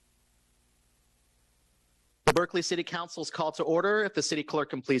The Berkeley City Council is called to order. If the city clerk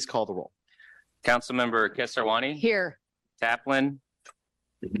can please call the roll. Councilmember Kesarwani. Here. Taplin.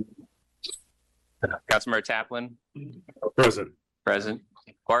 Councilmember Taplin. Present. Present.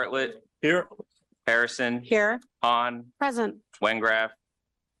 Bartlett. Here. Harrison. Here. Hahn. Present. Wengraf.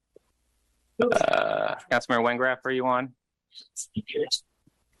 Councilmember Wengraf, are you on?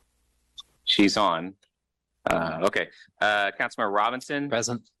 She's on. Okay. Councilmember Robinson.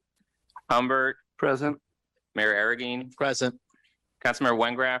 Present. Humbert. Present. Mayor Arreguín. Present. Councilmember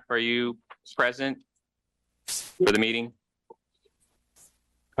Wengraf, are you present for the meeting?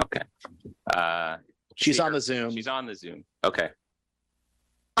 Okay. She's on the Zoom. She's on the Zoom. Okay.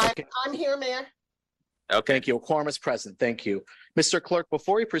 I'm here, Mayor. Okay. Thank you. A quorum is present. Thank you. Mr. Clerk,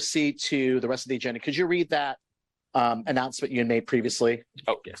 before we proceed to the rest of the agenda, could you read that announcement you had made previously?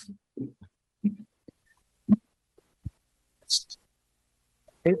 Oh, yes.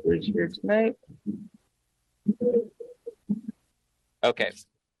 Papers here tonight. Okay.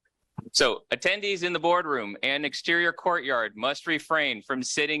 So attendees in the boardroom and exterior courtyard must refrain from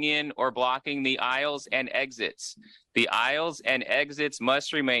sitting in or blocking the aisles and exits. The aisles and exits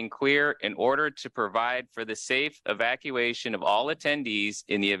must remain clear in order to provide for the safe evacuation of all attendees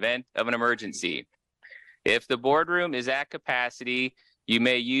in the event of an emergency. If the boardroom is at capacity, you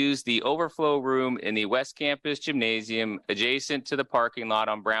may use the overflow room in the West Campus Gymnasium adjacent to the parking lot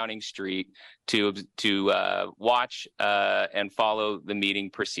on Browning Street to watch and follow the meeting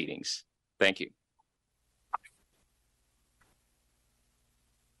proceedings. Thank you.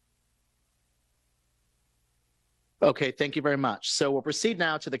 Okay, thank you very much. So we'll proceed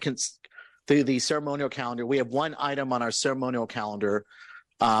now to the ceremonial calendar. We have one item on our ceremonial calendar,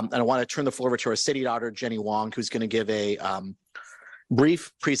 and I want to turn the floor over to our city auditor, Jenny Wong, who's going to give a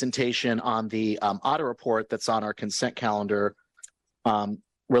brief presentation on the audit report that's on our consent calendar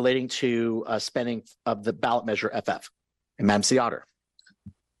relating to spending of the ballot measure FF. And Madam City Auditor.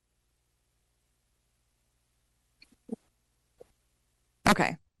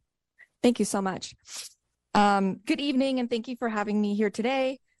 Okay, thank you so much. Good evening, and thank you for having me here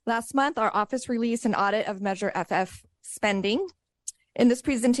today. Last month, our office released an audit of Measure FF spending. In this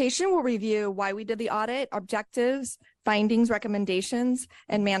presentation, we'll review why we did the audit, objectives, findings, recommendations,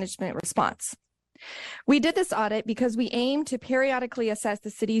 and management response. We did this audit because we aim to periodically assess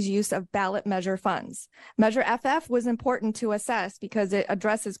the city's use of ballot measure funds. Measure FF was important to assess because it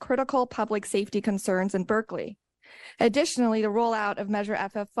addresses critical public safety concerns in Berkeley. Additionally, the rollout of Measure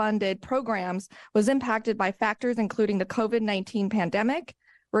FF funded programs was impacted by factors including the COVID-19 pandemic,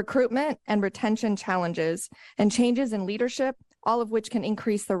 recruitment and retention challenges, and changes in leadership, all of which can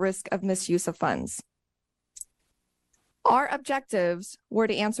increase the risk of misuse of funds. Our objectives were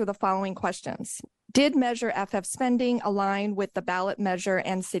to answer the following questions. Did Measure FF spending align with the ballot measure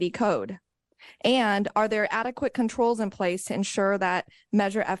and city code? And are there adequate controls in place to ensure that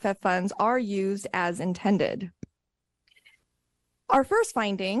Measure FF funds are used as intended? Our first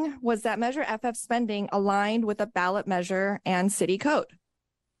finding was that Measure FF spending aligned with the ballot measure and city code.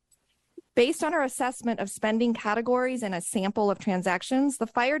 Based on our assessment of spending categories and a sample of transactions, the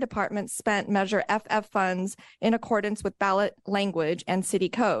fire department spent Measure FF funds in accordance with ballot language and city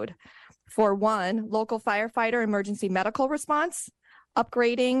code. For one, local firefighter emergency medical response,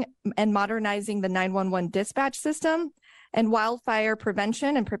 upgrading and modernizing the 911 dispatch system, and wildfire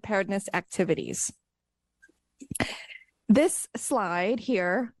prevention and preparedness activities. This slide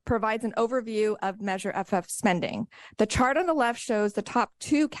here provides an overview of Measure FF spending. The chart on the left shows the top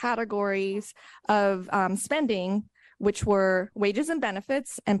two categories of spending, which were wages and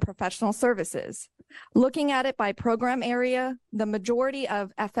benefits and professional services. Looking at it by program area, the majority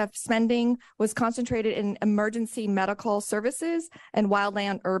of FF spending was concentrated in emergency medical services and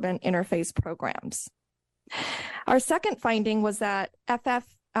wildland urban interface programs. Our second finding was that FF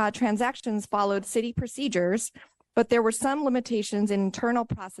transactions followed city procedures, but there were some limitations in internal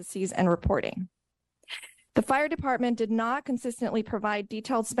processes and reporting. The fire department did not consistently provide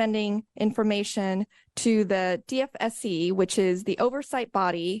detailed spending information to the DFSC, which is the oversight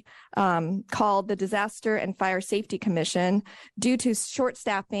body called the Disaster and Fire Safety Commission, due to short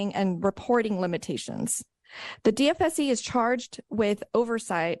staffing and reporting limitations. The DFSC is charged with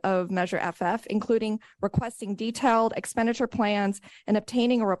oversight of Measure FF, including requesting detailed expenditure plans and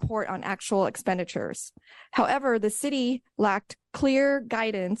obtaining a report on actual expenditures. However, the city lacked clear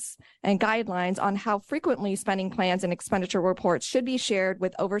guidance and guidelines on how frequently spending plans and expenditure reports should be shared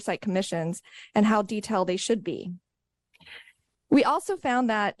with oversight commissions and how detailed they should be. We also found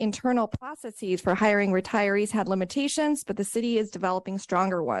that internal processes for hiring retirees had limitations, but the city is developing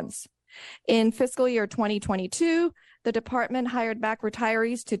stronger ones. In fiscal year 2022, the department hired back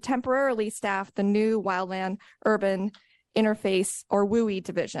retirees to temporarily staff the new Wildland Urban Interface, or WUI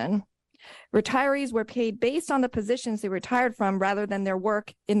division. Retirees were paid based on the positions they retired from rather than their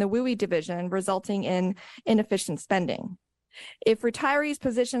work in the WUI division, resulting in inefficient spending. If retirees'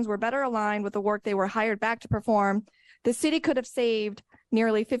 positions were better aligned with the work they were hired back to perform, the city could have saved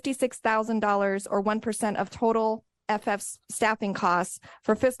nearly $56,000 or 1% of total FF staffing costs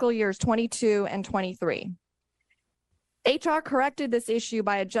for fiscal years 22 and 23. HR corrected this issue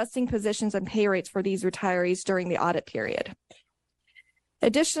by adjusting positions and pay rates for these retirees during the audit period.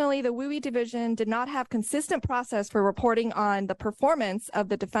 Additionally, the WUI division did not have consistent process for reporting on the performance of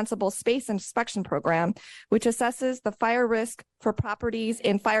the Defensible Space Inspection Program, which assesses the fire risk for properties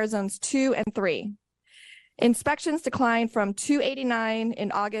in fire zones 2 and 3. Inspections declined from 289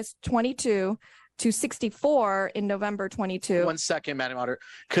 in August 22 to 64 in November 22. 1 second, Madam Auditor.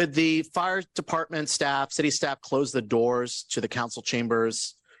 Could the fire department staff, city staff, close the doors to the council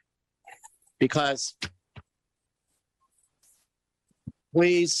chambers? Because,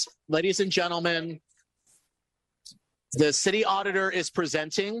 please, ladies and gentlemen, the city auditor is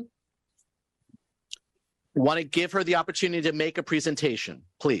presenting. Want to give her the opportunity to make a presentation,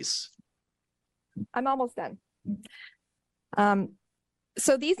 please. I'm almost done.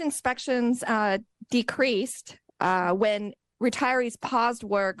 So these inspections decreased when retirees paused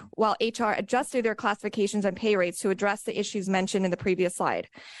work while HR adjusted their classifications and pay rates to address the issues mentioned in the previous slide.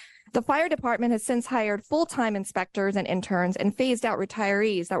 The fire department has since hired full-time inspectors and interns and phased out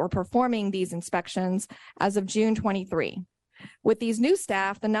retirees that were performing these inspections as of June 23. With these new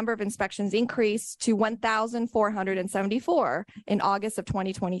staff, the number of inspections increased to 1,474 in August of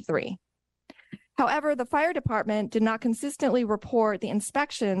 2023. However, the fire department did not consistently report the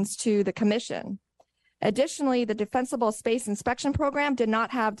inspections to the commission. Additionally, the Defensible Space Inspection Program did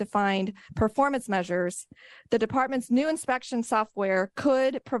not have defined performance measures. The department's new inspection software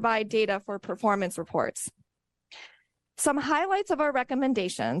could provide data for performance reports. Some highlights of our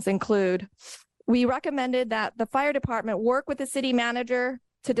recommendations include: we recommended that the fire department work with the city manager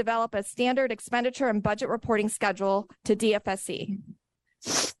to develop a standard expenditure and budget reporting schedule to DFSC.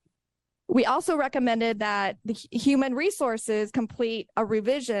 We also recommended that the human resources complete a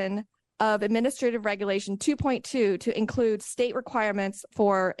revision of Administrative Regulation 2.2 to include state requirements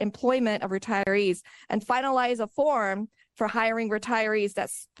for employment of retirees and finalize a form for hiring retirees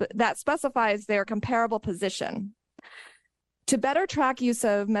that specifies their comparable position. To better track use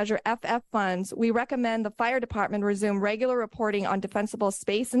of Measure FF funds, we recommend the fire department resume regular reporting on defensible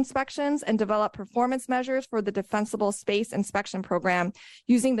space inspections and develop performance measures for the Defensible Space Inspection Program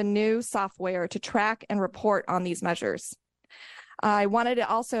using the new software to track and report on these measures. I wanted to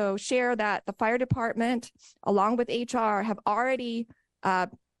also share that the fire department, along with HR, have already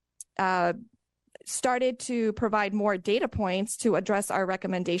started to provide more data points to address our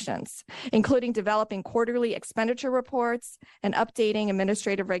recommendations, including developing quarterly expenditure reports and updating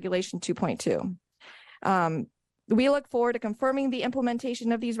Administrative Regulation 2.2. We look forward to confirming the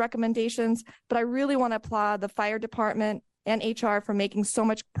implementation of these recommendations, but I really want to applaud the fire department and HR for making so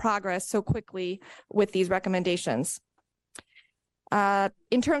much progress so quickly with these recommendations.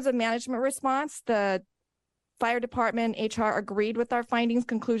 In terms of management response, the fire department, HR agreed with our findings,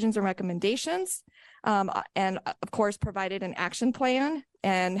 conclusions, and recommendations, and of course provided an action plan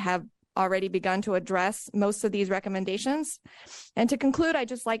and have already begun to address most of these recommendations. And to conclude, I'd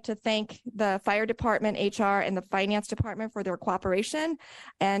just like to thank the fire department, HR, and the finance department for their cooperation,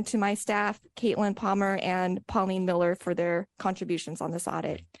 and to my staff, Caitlin Palmer and Pauline Miller, for their contributions on this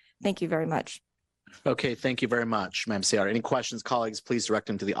audit. Thank you very much. Okay, thank you very much, Ma'am Ciara. Any questions, colleagues, please direct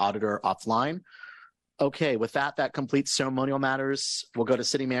them to the auditor offline. Okay, with that, that completes ceremonial matters. We'll go to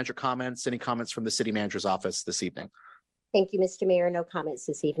city manager comments. Any comments from the city manager's office this evening? Thank you, Mr. Mayor. No comments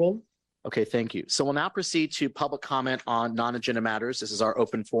this evening. Okay, thank you. So we'll now proceed to public comment on non-agenda matters. This is our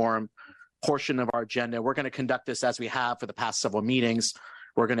open forum portion of our agenda. We're going to conduct this as we have for the past several meetings.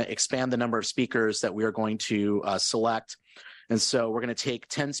 We're going to expand the number of speakers that we are going to select. And so we're going to take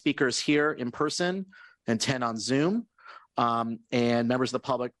 10 speakers here in person and 10 on Zoom. And members of the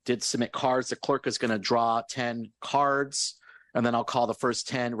public did submit cards. The clerk is going to draw 10 cards, and then I'll call the first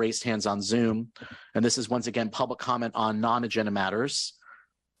 10 raised hands on Zoom. And this is once again public comment on non-agenda matters.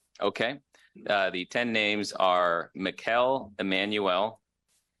 Okay. The 10 names are Mikkel Emmanuel,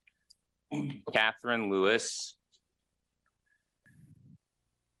 Catherine Lewis,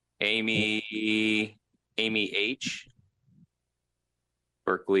 Amy H.,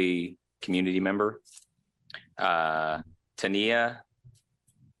 Berkeley community member, Tania,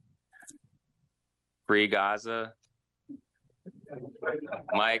 Free Gaza,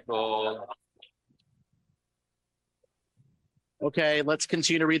 Michael, Okay, let's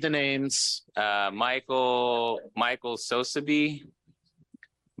continue to read the names. Michael Sosaby,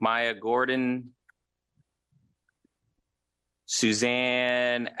 Maya Gordon,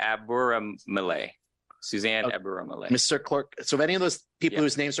 Suzanne Aburamale. Okay. Aburamale. Mr. Clerk, so if any of those people Yeah.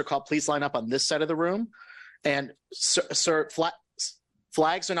 whose names are called, please line up on this side of the room. And sir,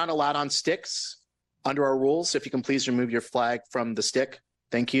 flags are not allowed on sticks under our rules. If you can please remove your flag from the stick.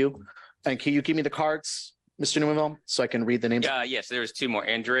 Thank you. And can you give me the cards, Mr. Newman, so I can read the names? Yes, there's two more,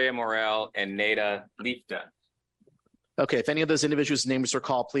 Andrea Morel and Neda Lifta. Okay, if any of those individuals' names are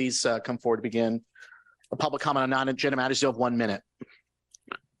called, please come forward to begin a public comment on non-agenda matters. You have 1 minute.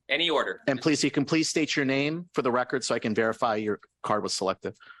 Any order. And please, you can please state your name for the record so I can verify your card was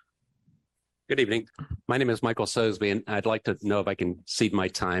selected. Good evening. My name is Michael Sosby, and I'd like to know if I can cede my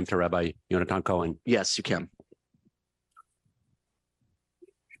time to Rabbi Yonatan Cohen. Yes, you can.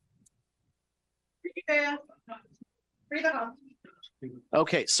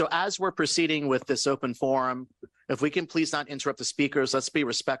 Okay, so as we're proceeding with this open forum, if we can please not interrupt the speakers, let's be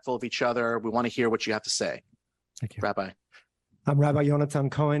respectful of each other. We want to hear what you have to say. Thank you. Rabbi. I'm Rabbi Yonatan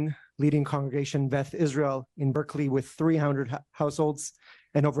Cohen, leading congregation Beth Israel in Berkeley with 300 households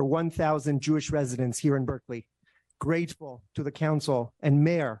and over 1,000 Jewish residents here in Berkeley. Grateful to the council and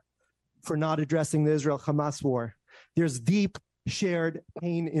mayor for not addressing the Israel-Hamas war. There's deep shared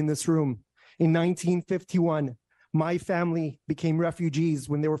pain in this room. In 1951, my family became refugees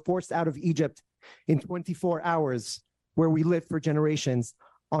when they were forced out of Egypt in 24 hours, where we lived for generations.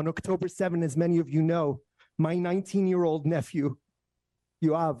 On October 7, as many of you know, my 19-year-old nephew,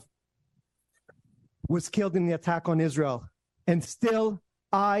 Yoav, was killed in the attack on Israel. And still,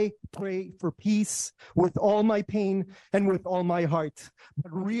 I pray for peace with all my pain and with all my heart.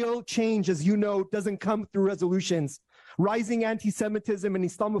 But real change, as you know, doesn't come through resolutions. Rising anti-Semitism and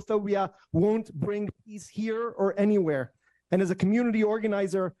Islamophobia won't bring peace here or anywhere. And as a community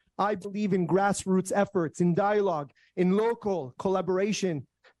organizer, I believe in grassroots efforts, in dialogue, in local collaboration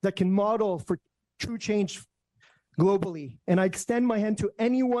that can model for true change globally. And I extend my hand to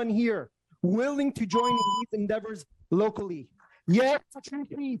anyone here willing to join in these endeavors locally. Yes, for true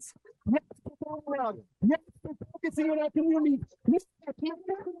peace. Yes, for dialogue. Yes, for focusing on our community. Yes,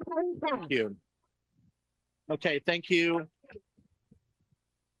 Thank you. Okay, thank you.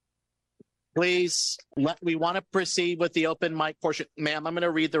 Please, we want to proceed with the open mic portion. Ma'am, I'm going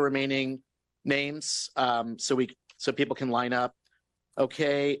to read the remaining names so people can line up.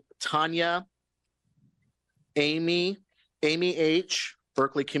 Okay, Tanya, Amy H.,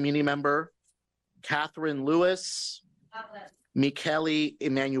 Berkeley community member, Catherine Lewis, Michele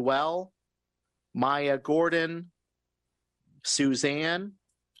Emmanuel, Maya Gordon, Suzanne,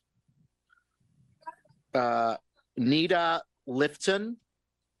 Neda Lifton,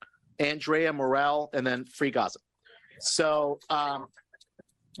 Andrea Morel, and then Free Gaza. So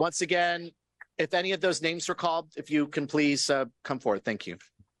once again, if any of those names are called, if you can please come forward. Thank you.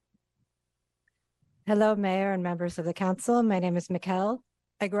 Hello, Mayor and members of the council. My name is Mikkel.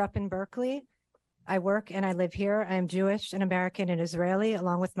 I grew up in Berkeley. I work and I live here. I am Jewish and American and Israeli,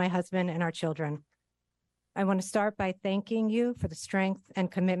 along with my husband and our children. I want to start by thanking you for the strength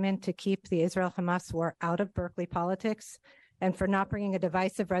and commitment to keep the Israel-Hamas war out of Berkeley politics and for not bringing a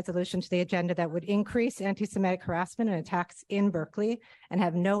divisive resolution to the agenda that would increase anti-Semitic harassment and attacks in Berkeley and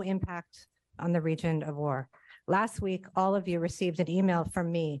have no impact on the region of war. Last week, all of you received an email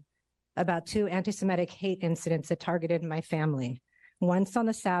from me about 2 anti-Semitic hate incidents that targeted my family. Once on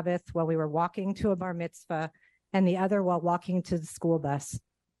the Sabbath while we were walking to a bar mitzvah, and the other while walking to the school bus.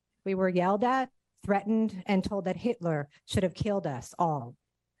 We were yelled at, threatened, and told that Hitler should have killed us all.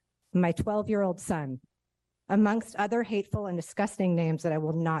 My 12-year-old son, amongst other hateful and disgusting names that I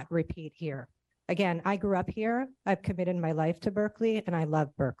will not repeat here. Again, I grew up here, I've committed my life to Berkeley, and I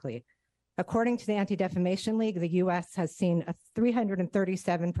love Berkeley. According to the Anti-Defamation League, the U.S. has seen a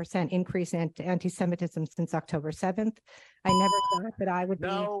 337% increase in anti-Semitism since October 7th. I never thought that I would be.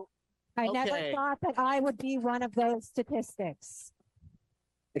 I never thought that I would be one of those statistics.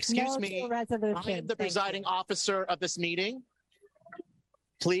 Excuse No me, to a resolution. I am the Thank you. presiding officer of this meeting.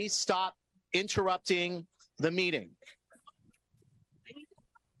 Please stop interrupting the meeting.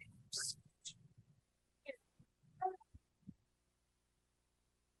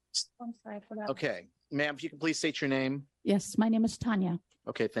 I'm sorry for that. Okay, ma'am, if you can please state your name. Yes, my name is Tanya.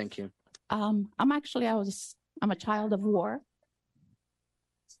 Okay, thank you. I'm a child of war.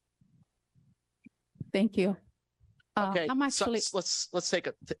 Thank you. Okay, I'm actually, let's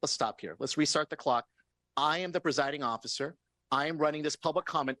stop here. Let's restart the clock. I am the presiding officer. I am running this public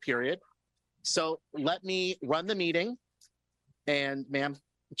comment period. So let me run the meeting. And ma'am,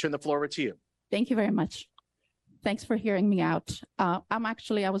 turn the floor over to you. thank you very much. Thanks for hearing me out. I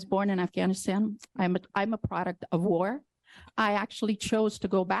was born in Afghanistan. I'm a product of war. I actually chose to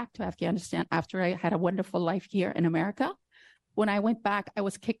go back to Afghanistan after I had a wonderful life here in America. When I went back, I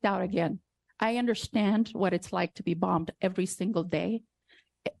was kicked out again. I understand what it's like to be bombed every single day,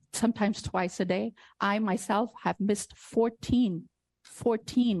 sometimes twice a day. I myself have missed 14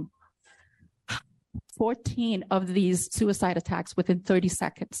 of these suicide attacks within 30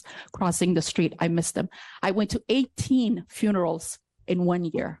 seconds crossing the street. I missed them. I went to 18 funerals in 1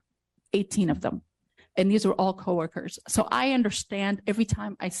 year, 18 of them. And these were all coworkers. So I understand every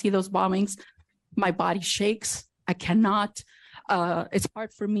time I see those bombings, my body shakes. I cannot, it's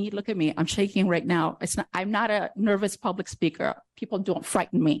hard for me. Look at me, I'm shaking right now. I'm not a nervous public speaker. People don't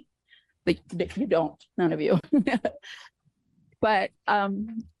frighten me. You don't, none of you. But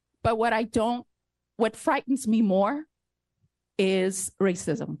what frightens me more is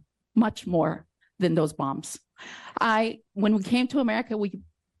racism, much more than those bombs. When we came to America, we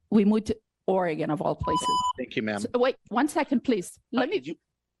moved to Oregon, of all places. Thank you, ma'am. So, wait 1 second, please.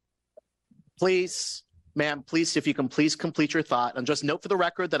 Please, ma'am, please, if you can please complete your thought. And just note for the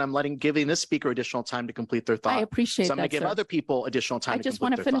record that I'm giving this speaker additional time to complete their thought. I appreciate So I'm going that, to give sir. other people additional time I to just complete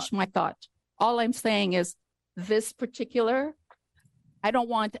want to their finish thought. my thought. All I'm saying is this particular, I don't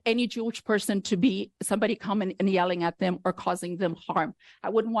want any Jewish person to be somebody coming and yelling at them or causing them harm. I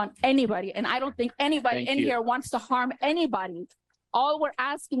wouldn't want anybody, and I don't think anybody Thank in you. here wants to harm anybody. All we're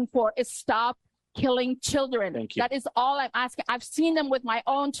asking for is stop killing children. Thank you. That is all I'm asking. I've seen them with my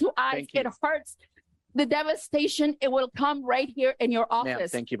own two eyes. Thank you. It hurts. The devastation, it will come right here in your Ma'am,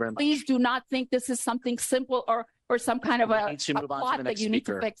 office. thank you very much. Please do not think this is something simple or some kind of We a need to move on to plot the that next you need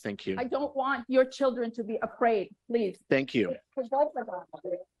to speaker. fix. Thank you. I don't want your children to be afraid, please. Thank you.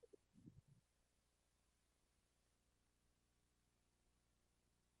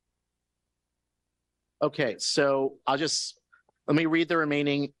 Okay, so let me read the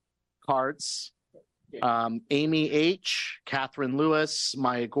remaining cards. Amy H., Catherine Lewis,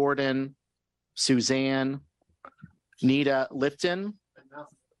 Maya Gordon, Suzanne, Nita Lifton,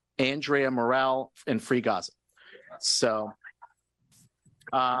 Andrea Morel, and Free Gaza. So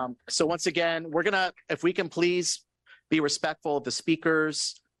once again, if we can please be respectful of the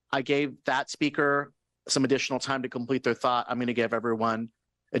speakers. I gave that speaker some additional time to complete their thought. I'm going to give everyone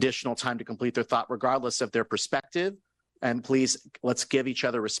additional time to complete their thought, regardless of their perspective. And please, let's give each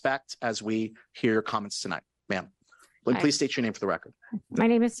other respect as we hear your comments tonight. Ma'am, please state your name for the record. My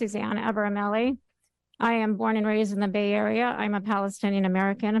name is Suzanne Abramelli. I am born and raised in the Bay Area. I'm a Palestinian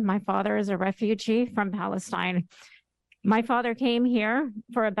American. My father is a refugee from Palestine. My father came here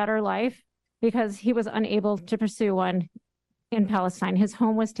for a better life because he was unable to pursue one in Palestine. His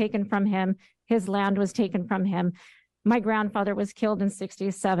home was taken from him. His land was taken from him. My grandfather was killed in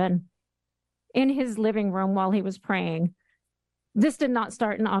 1967 in his living room while he was praying. This did not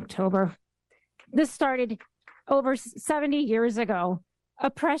start in October. This started over 70 years ago.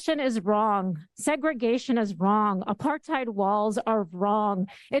 Oppression is wrong. Segregation is wrong. Apartheid walls are wrong.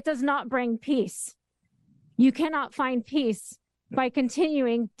 It does not bring peace. You cannot find peace by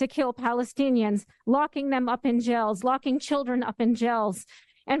continuing to kill Palestinians, locking them up in jails, locking children up in jails,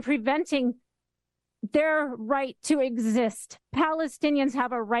 and preventing their right to exist. Palestinians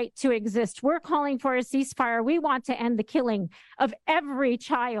have a right to exist. We're calling for a ceasefire. We want to end the killing of every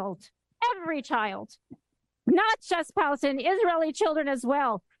child, not just Palestinian, Israeli children as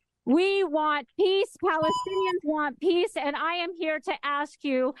well. We want peace. Palestinians want peace. And I am here to ask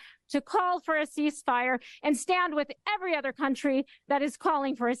you to call for a ceasefire and stand with every other country that is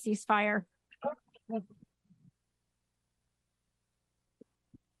calling for a ceasefire.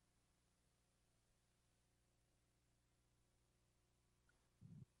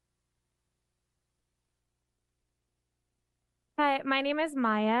 Hi, my name is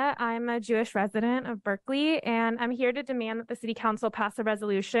Maya. I'm a Jewish resident of Berkeley, and I'm here to demand that the City Council pass a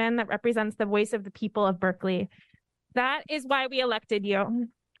resolution that represents the voice of the people of Berkeley. That is why we elected you.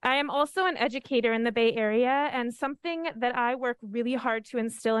 I am also an educator in the Bay Area, and something that I work really hard to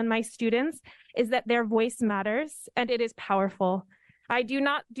instill in my students is that their voice matters and it is powerful. I do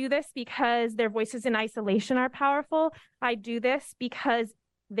not do this because their voices in isolation are powerful. I do this because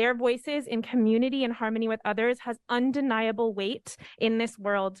their voices in community and harmony with others has undeniable weight in this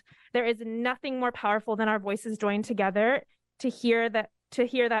world. There is nothing more powerful than our voices joined together to hear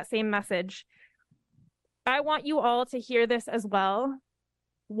that same message. I want you all to hear this as well.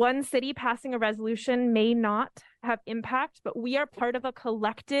 One city passing a resolution may not have impact, but we are part of a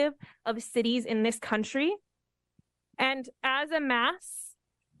collective of cities in this country. And as a mass,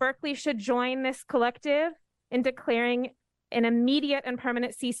 Berkeley should join this collective in declaring an immediate and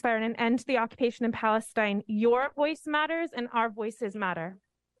permanent ceasefire and an end to the occupation in Palestine. Your voice matters and our voices matter.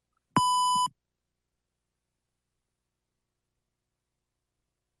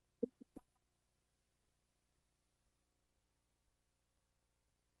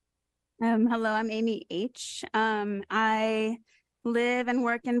 Hello, I'm Amy H. I live and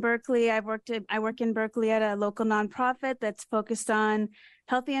work in Berkeley. I work in Berkeley at a local nonprofit that's focused on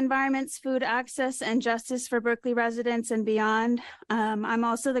healthy environments, food access, and justice for Berkeley residents and beyond. I'm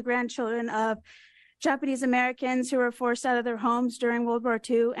also the grandchildren of Japanese Americans who were forced out of their homes during World War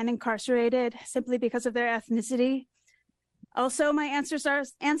II and incarcerated simply because of their ethnicity. Also, my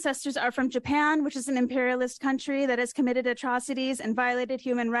ancestors are from Japan, which is an imperialist country that has committed atrocities and violated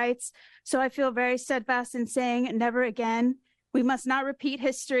human rights. So I feel very steadfast in saying never again. We must not repeat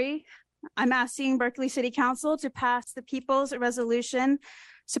history. I'm asking Berkeley City Council to pass the People's Resolution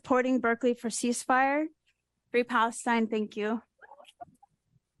supporting Berkeley for ceasefire. Free Palestine, thank you.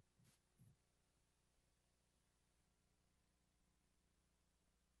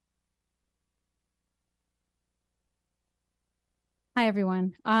 Hi,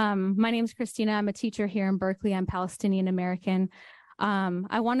 everyone. My name is Christina. I'm a teacher here in Berkeley. I'm Palestinian American.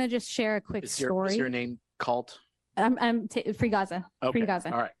 I want to just share a quick story. Is your name called? I'm Free Gaza. Okay. Free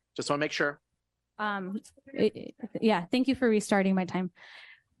Gaza. All right. Just want to make sure. Yeah. Thank you for restarting my time.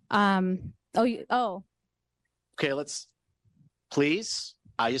 Okay. Please.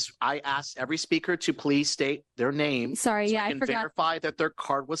 I asked every speaker to please state their name. Sorry. So Yeah, we I can forgot. verify that their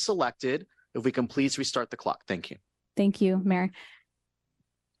card was selected. If we can please restart the clock. Thank you. Thank you, Mayor.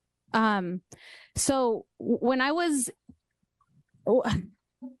 So when I was, oh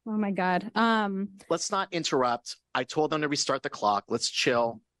my God. Let's not interrupt. I told them to restart the clock. Let's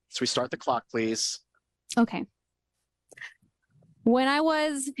chill. Let's restart the clock, please. Okay. When I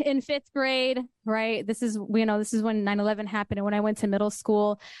was in 5th grade, right? This is when 9/11 happened. And when I went to middle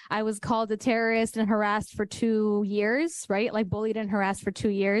school, I was called a terrorist and harassed for 2 years, right? Like bullied and harassed for 2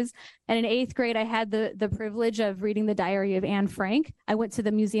 years. And in 8th grade, I had the privilege of reading the diary of Anne Frank. I went to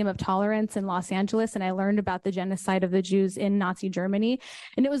the Museum of Tolerance in Los Angeles and I learned about the genocide of the Jews in Nazi Germany.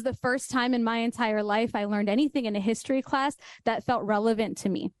 And it was the first time in my entire life I learned anything in a history class that felt relevant to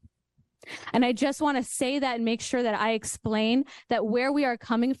me. And I just want to say that and make sure that I explain that where we are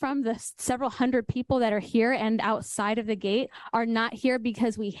coming from, the several hundred people that are here and outside of the gate are not here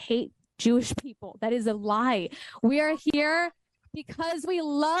because we hate Jewish people. That is a lie. We are here because we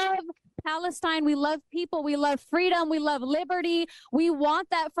love Palestine. We love people. We love freedom. We love liberty. We want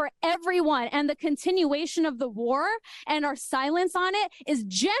that for everyone. And the continuation of the war and our silence on it is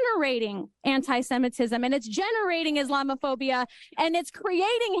generating anti-Semitism and it's generating Islamophobia and it's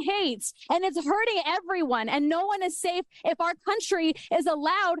creating hate and it's hurting everyone. And no one is safe if our country is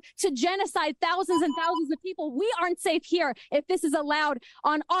allowed to genocide thousands and thousands of people. We aren't safe here if this is allowed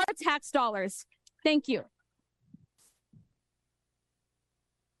on our tax dollars. Thank you.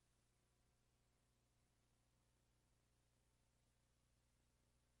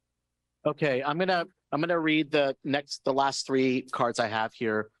 Okay, I'm gonna read the last 3 cards I have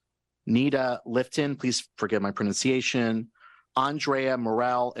here. Nita Lifton, please forgive my pronunciation. Andrea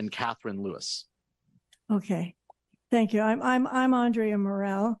Morel and Catherine Lewis. Okay, thank you. I'm Andrea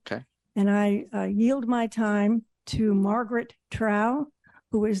Morel. Okay. And I yield my time to Margaret Trow,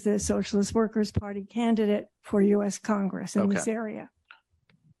 who is the Socialist Workers Party candidate for U.S. Congress in this area.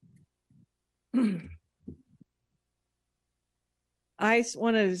 I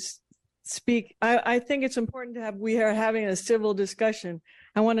want to speak. I think it's important to we are having a civil discussion.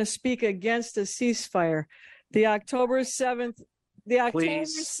 I want to speak against a ceasefire. The October 7th.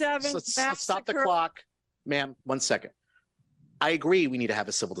 Please, let's stop the clock. Ma'am, 1 second. I agree we need to have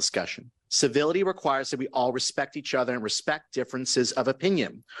a civil discussion. Civility requires that we all respect each other and respect differences of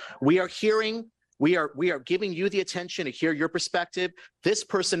opinion. We are giving you the attention to hear your perspective. This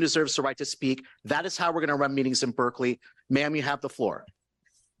person deserves the right to speak. That is how we're going to run meetings in Berkeley. Ma'am, you have the floor.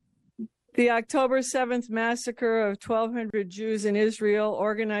 The October 7th massacre of 1,200 Jews in Israel,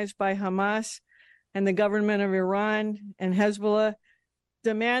 organized by Hamas and the government of Iran and Hezbollah,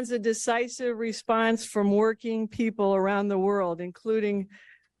 demands a decisive response from working people around the world, including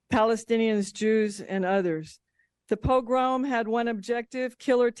Palestinians, Jews, and others. The pogrom had one objective: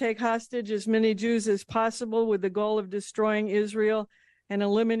 kill or take hostage as many Jews as possible, with the goal of destroying Israel and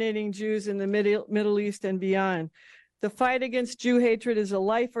eliminating Jews in the Middle East and beyond. The fight against Jew hatred is a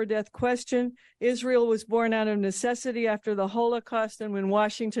life or death question. Israel was born out of necessity after the Holocaust and when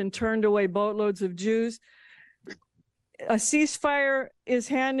Washington turned away boatloads of Jews. A ceasefire is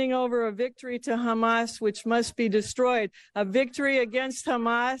handing over a victory to Hamas, which must be destroyed. A victory against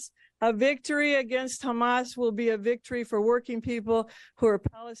Hamas A victory against Hamas will be a victory for working people who are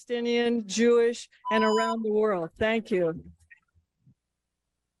Palestinian, Jewish, and around the world. Thank you.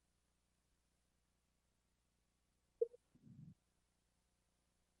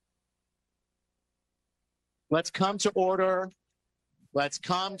 Let's come to order. Let's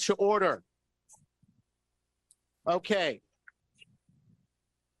come to order. Okay.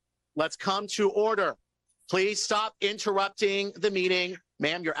 Let's come to order. Please stop interrupting the meeting.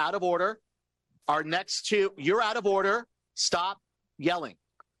 Ma'am, you're out of order. You're out of order. Stop yelling.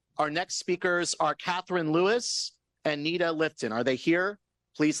 Our next speakers are Catherine Lewis and Nita Lifton. Are they here?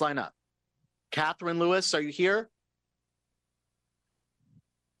 Please line up. Catherine Lewis, are you here?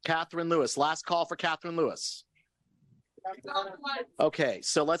 Catherine Lewis, last call for Catherine Lewis. Okay,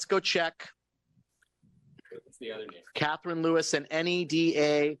 so let's go check. What's the other name? Catherine Lewis and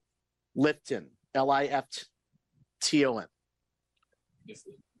Neda Lifton, Lifton.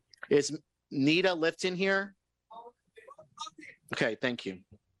 Is Nita Lifton here? Okay, thank you.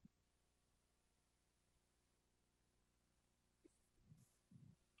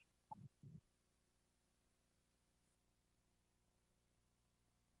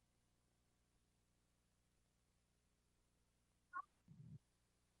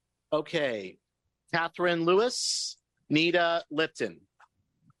 Okay, Catherine Lewis, Nita Lifton,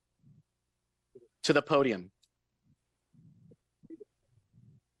 to the podium.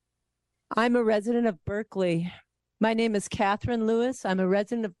 I'm a resident of Berkeley. My name is Catherine Lewis. I'm a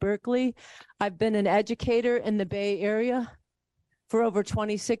resident of Berkeley. I've been an educator in the Bay Area for over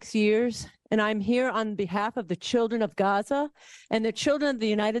 26 years, and I'm here on behalf of the children of Gaza and the children of the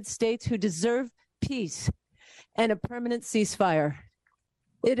United States who deserve peace and a permanent ceasefire.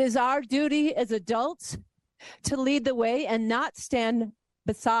 It is our duty as adults to lead the way and not stand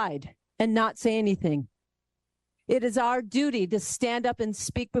beside and not say anything. It is our duty to stand up and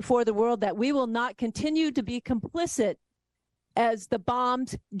speak before the world that we will not continue to be complicit as the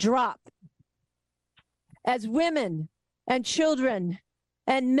bombs drop, as women and children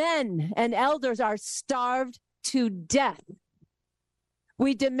and men and elders are starved to death.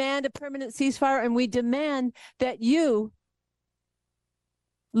 We demand a permanent ceasefire, and we demand that you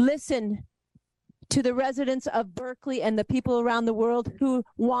listen to the residents of Berkeley and the people around the world who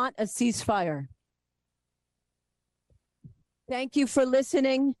want a ceasefire. Thank you for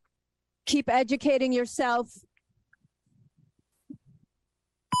listening. Keep educating yourself.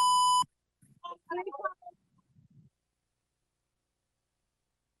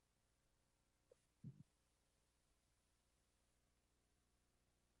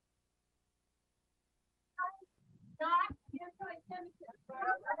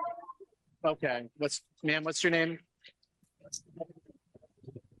 Okay, what's your name?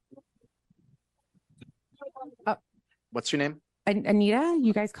 What's your name? Anita,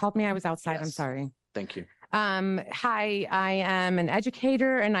 you guys called me. I was outside. I'm Yes. sorry. Thank you. Hi, I am an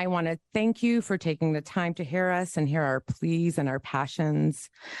educator, and I want to thank you for taking the time to hear us and hear our pleas and our passions.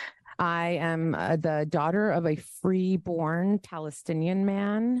 I am the daughter of a free-born Palestinian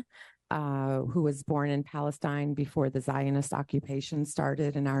man who was born in Palestine before the Zionist occupation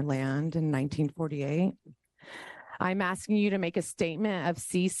started in our land in 1948. I'm asking you to make a statement of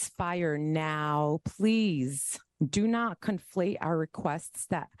ceasefire now. Please do not conflate our requests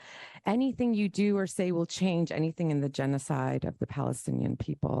that anything you do or say will change anything in the genocide of the Palestinian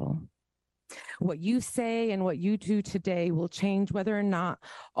people. What you say and what you do today will change whether or not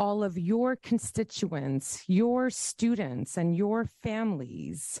all of your constituents, your students, and your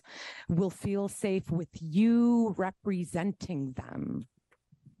families will feel safe with you representing them.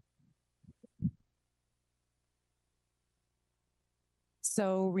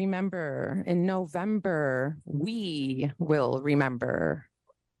 So remember, in November, we will remember.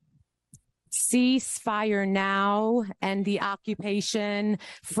 Ceasefire now, end the occupation,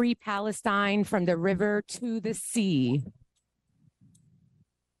 free Palestine from the river to the sea.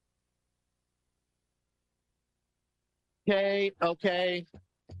 Okay.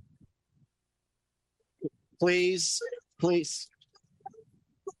 Please.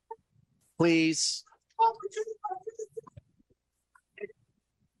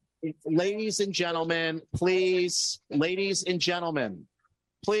 Ladies and gentlemen, please.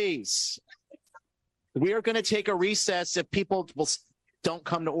 We are going to take a recess if people don't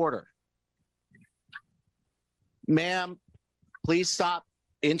come to order. Ma'am, please stop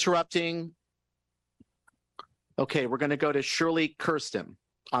interrupting. Okay, we're going to go to Shirley Kirsten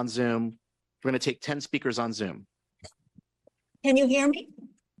on Zoom. We're going to take 10 speakers on Zoom. Can you hear me?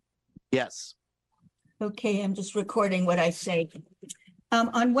 Yes. Okay, I'm just recording what I say.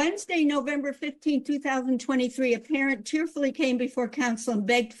 On Wednesday, November 15, 2023, a parent tearfully came before council and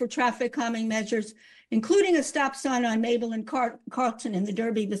begged for traffic calming measures, including a stop sign on Mabel and Carlton in the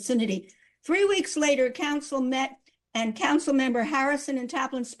Derby vicinity. 3 weeks later, council met and council member Harrison and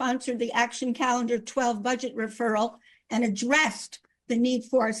Taplin sponsored the Action Calendar 12 budget referral and addressed the need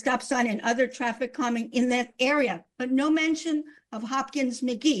for a stop sign and other traffic calming in that area, but no mention of Hopkins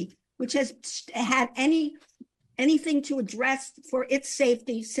McGee, which has had anything to address for its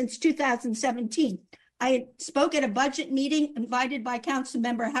safety since 2017. I spoke at a budget meeting invited by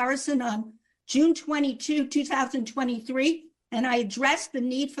Councilmember Harrison on June 22, 2023, and I addressed the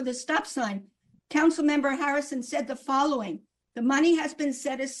need for the stop sign. Councilmember Harrison said the following: the money has been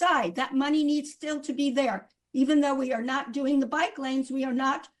set aside. That money needs still to be there. Even though we are not doing the bike lanes, we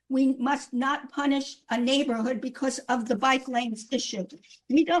must not punish a neighborhood because of the bike lanes issue.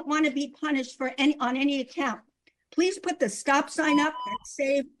 We don't want to be punished on any account. Please put the stop sign up and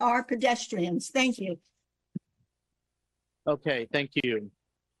save our pedestrians. Thank you. Okay, thank you.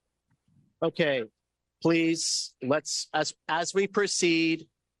 Okay, please, let's, as we proceed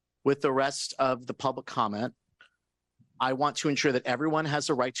with the rest of the public comment, I want to ensure that everyone has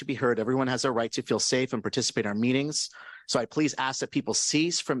a right to be heard. Everyone has a right to feel safe and participate in our meetings. So I please ask that people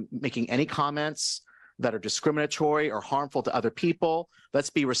cease from making any comments that are discriminatory or harmful to other people.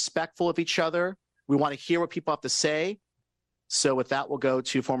 Let's be respectful of each other. We want to hear what people have to say. So with that, we'll go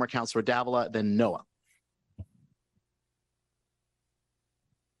to former Councilor Davila, then Noah.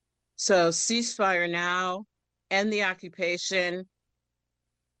 So ceasefire now, end the occupation,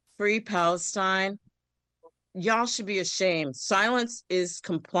 free Palestine. Y'all should be ashamed. Silence is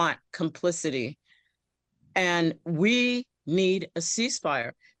complicity. And we need a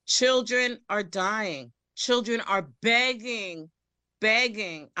ceasefire. Children are dying. Children are begging.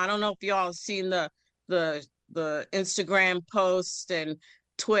 I don't know if y'all have seen the Instagram post and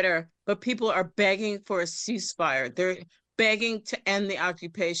Twitter, but people are begging for a ceasefire. They're begging to end the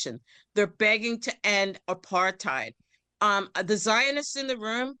occupation. They're begging to end apartheid. The Zionists in the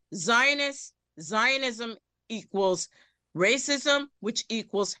room, Zionism equals racism, which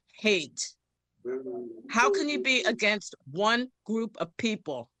equals hate. How can you be against one group of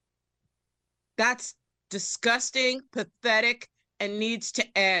people? That's disgusting, pathetic, and needs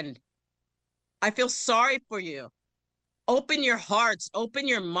to end. I feel sorry for you. Open your hearts, open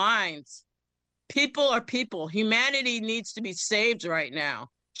your minds. People are people. Humanity needs to be saved right now.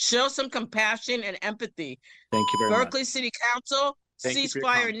 Show some compassion and empathy. Thank you very much. Berkeley City Council,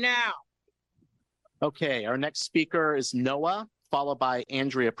 ceasefire now. Okay, our next speaker is Noah, followed by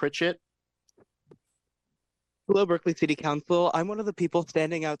Andrea Pritchett. Hello, Berkeley City Council. I'm one of the people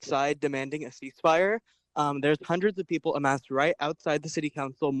standing outside demanding a ceasefire. There's hundreds of people amassed right outside the City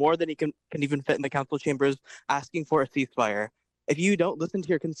Council, more than can even fit in the council chambers, asking for a ceasefire. If you don't listen to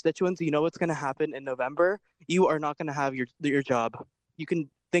your constituents, you know what's going to happen in November. You are not going to have your job. You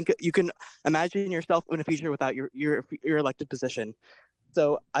can imagine yourself in a future without your elected position.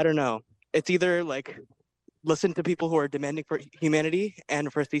 So I don't know. It's either like listen to people who are demanding for humanity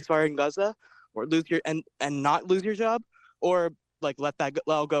and for a ceasefire in Gaza, or lose your and not lose your job, or like let that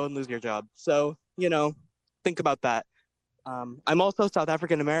all go and lose your job. So think about that. I'm also South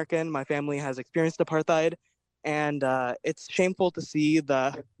African American. My family has experienced apartheid, and it's shameful to see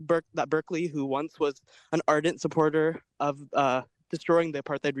that Berkeley, who once was an ardent supporter of destroying the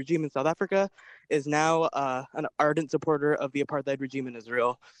apartheid regime in South Africa, is now an ardent supporter of the apartheid regime in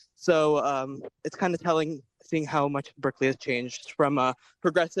Israel. So it's kind of telling, seeing how much Berkeley has changed from a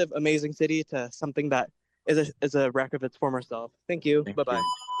progressive, amazing city to something that is a wreck of its former self. Thank you. Bye-bye.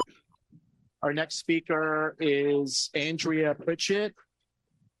 Our next speaker is Andrea Pritchett.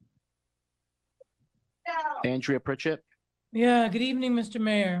 Andrea Pritchett. Yeah, good evening, Mr.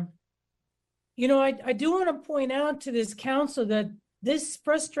 Mayor. I do want to point out to this council that this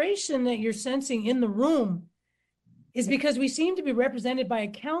frustration that you're sensing in the room is because we seem to be represented by a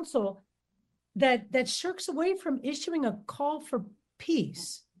council that shirks away from issuing a call for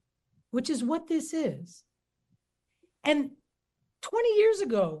peace, which is what this is. And 20 years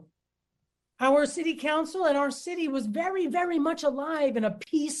ago, our city council and our city was very, very much alive in a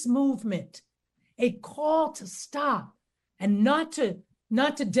peace movement, a call to stop and not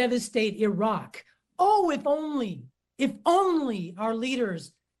to devastate Iraq. Oh, if only our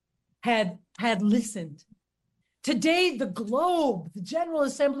leaders had listened. Today, the Globe, the General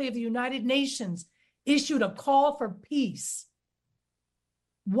Assembly of the United Nations, issued a call for peace.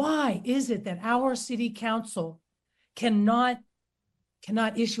 Why is it that our city council cannot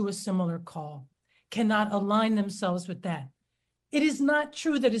issue a similar call, cannot align themselves with that? It is not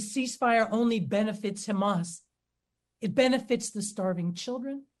true that a ceasefire only benefits Hamas. It benefits the starving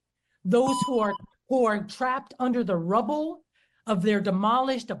children, those who are trapped under the rubble of their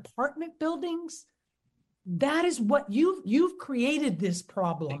demolished apartment buildings. That is what you've created this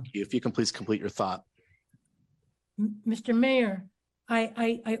problem. Thank you. If you can please complete your thought. Mr. Mayor,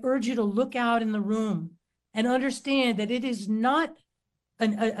 I urge you to look out in the room and understand that it is not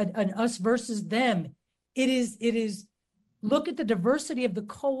an us versus them. It is look at the diversity of the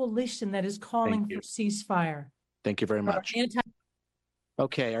coalition that is calling for ceasefire. Thank you very much.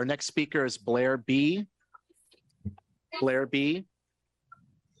 Okay, our next speaker is Blair B. Blair B.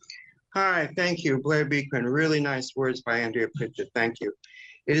 Hi, thank you. Blair Beekman. Really nice words by Andrea Pritchett. Thank you.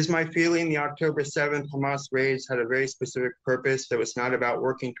 It is my feeling the October 7th Hamas raids had a very specific purpose that was not about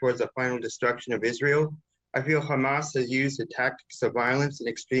working towards the final destruction of Israel. I feel Hamas has used the tactics of violence and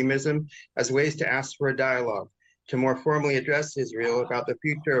extremism as ways to ask for a dialogue, to more formally address Israel about the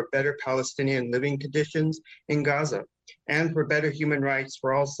future of better Palestinian living conditions in Gaza, and for better human rights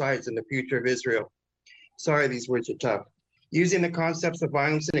for all sides in the future of Israel. Sorry, these words are tough. Using the concepts of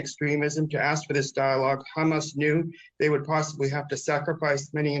violence and extremism to ask for this dialogue, Hamas knew they would possibly have to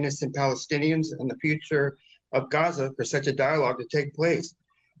sacrifice many innocent Palestinians and the future of Gaza for such a dialogue to take place.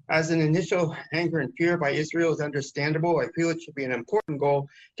 As an initial anger and fear by Israel is understandable, I feel it should be an important goal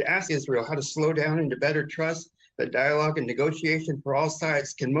to ask Israel how to slow down and to better trust that dialogue and negotiation for all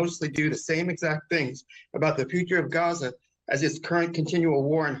sides can mostly do the same exact things about the future of Gaza as its current continual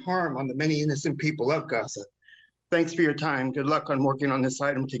war and harm on the many innocent people of Gaza. Thanks for your time. Good luck on working on this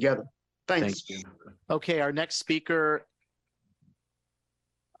item together. Thanks. Thank you. Okay, our next speaker.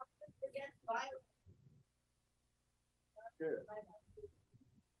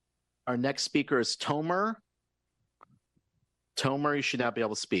 Our next speaker is Tomer. Tomer, you should now be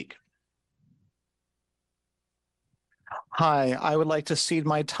able to speak. Hi, I would like to cede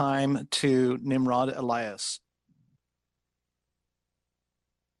my time to Nimrod Elias.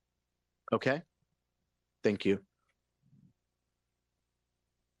 Okay, thank you.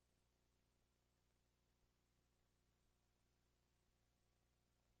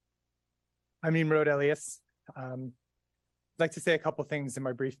 I'm Nimrod Elias. I'd like to say a couple things in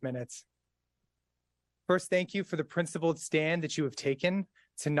my brief minutes. First, thank you for the principled stand that you have taken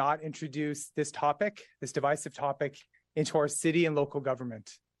to not introduce this topic, this divisive topic, into our city and local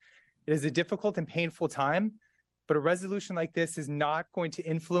government. It is a difficult and painful time, but a resolution like this is not going to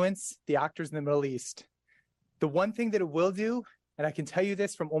influence the actors in the Middle East. The one thing that it will do, and I can tell you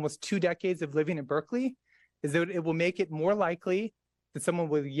this from almost 2 decades of living in Berkeley, is that it will make it more likely that someone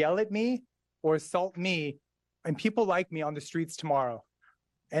will yell at me or assault me and people like me on the streets tomorrow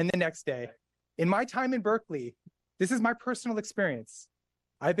and the next day. In my time in Berkeley, this is my personal experience.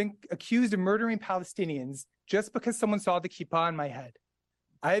 I've been accused of murdering Palestinians just because someone saw the kippah on my head.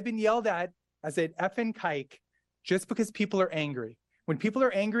 I have been yelled at as an effing kike just because people are angry. When people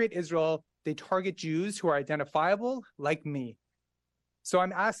are angry at Israel, they target Jews who are identifiable like me. So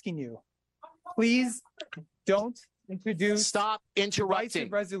I'm asking you, please don't introduce Stop interrupting.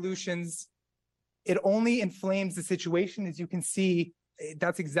 divisive resolutions. It only inflames the situation. As you can see,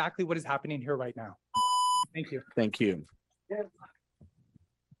 that's exactly what is happening here right now. Thank you. Thank you.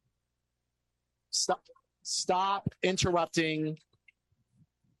 Stop interrupting.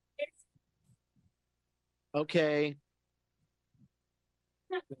 Okay.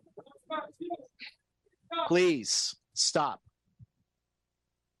 Please stop.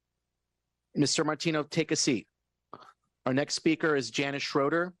 Mr. Martino, take a seat. Our next speaker is Janice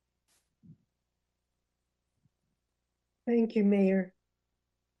Schroeder. Thank you, Mayor.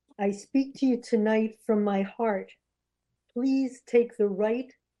 I speak to you tonight from my heart. Please take the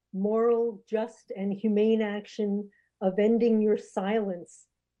right, moral, just, and humane action of ending your silence,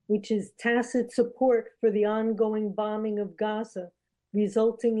 which is tacit support for the ongoing bombing of Gaza,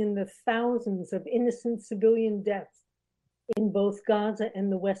 resulting in the thousands of innocent civilian deaths in both Gaza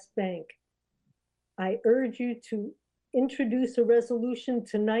and the West Bank. I urge you to introduce a resolution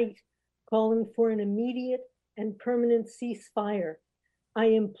tonight calling for an immediate and permanent ceasefire. I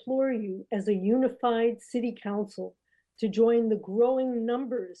implore you as a unified city council to join the growing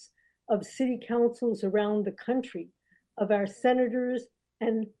numbers of city councils around the country, of our senators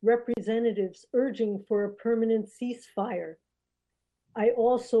and representatives urging for a permanent ceasefire. I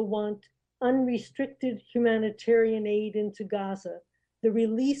also want unrestricted humanitarian aid into Gaza, the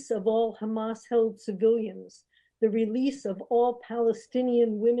release of all Hamas-held civilians, the release of all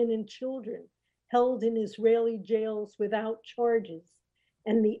Palestinian women and children held in Israeli jails without charges,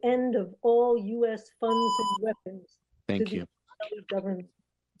 and the end of all U.S. funds and weapons Thank to you. the Israeli government.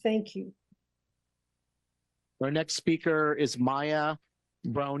 Thank you. Our next speaker is Maya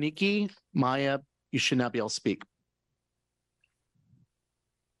Brownicki. Maya, you should not be able to speak.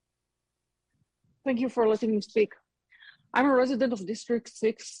 Thank you for letting me speak. I'm a resident of District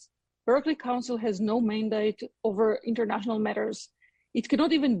 6. Berkeley Council has no mandate over international matters. It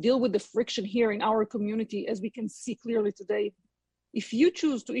cannot even deal with the friction here in our community, as we can see clearly today. If you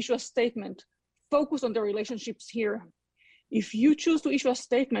choose to issue a statement, focus on the relationships here. If you choose to issue a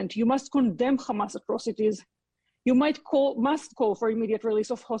statement, you must condemn Hamas atrocities. You must call for immediate release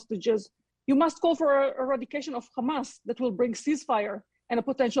of hostages. You must call for eradication of Hamas that will bring ceasefire and a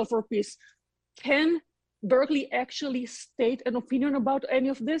potential for peace. Can Berkeley actually state an opinion about any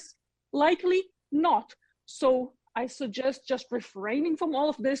of this? Likely not. So I suggest just refraining from all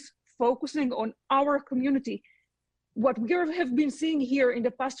of this, focusing on our community. What we have been seeing here in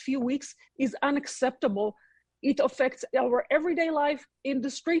the past few weeks is unacceptable. It affects our everyday life in the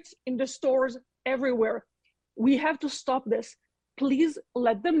streets, in the stores, everywhere. We have to stop this. Please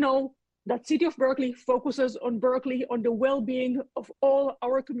let them know that City of Berkeley focuses on Berkeley, on the well-being of all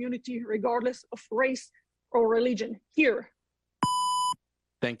our community, regardless of race or religion here.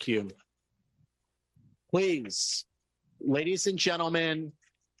 Thank you. Please, ladies and gentlemen,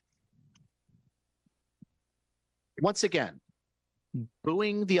 once again,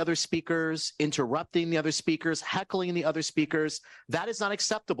 booing the other speakers, interrupting the other speakers, heckling the other speakers, that is not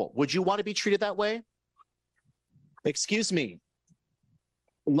acceptable. Would you want to be treated that way? Excuse me.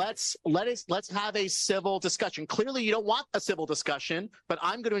 Let's have a civil discussion. Clearly, you don't want a civil discussion, but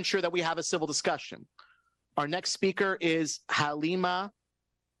I'm going to ensure that we have a civil discussion. Our next speaker is Halima.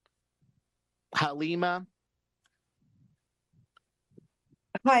 Hi,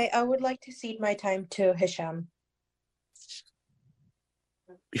 I would like to cede my time to Hisham.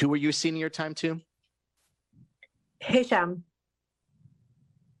 Who are you ceding your time to? Hisham.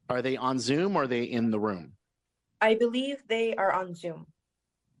 Are they on Zoom or are they in the room? I believe they are on Zoom.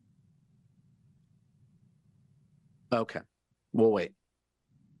 Okay, we'll wait.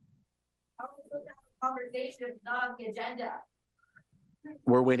 Conversation is not on the agenda.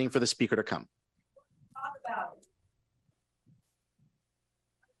 We're waiting for the speaker to come. Talk about it.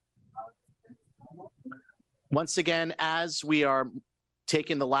 Once again, as we are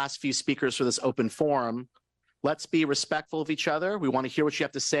taking the last few speakers for this open forum, let's be respectful of each other. We want to hear what you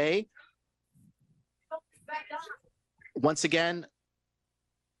have to say. Once again,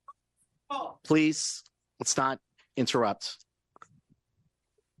 please, let's not interrupt.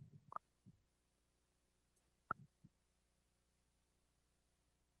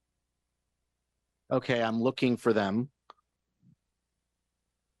 Okay, I'm looking for them.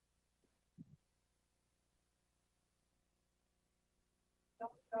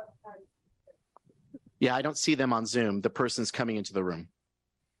 Yeah, I don't see them on Zoom. The person's coming into the room.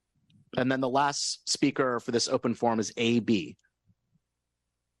 And then the last speaker for this open forum is AB.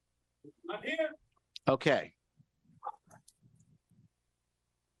 I'm here. Okay.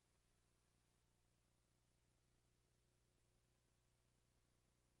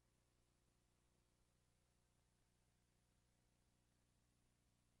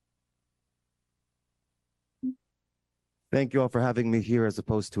 Thank you all for having me here as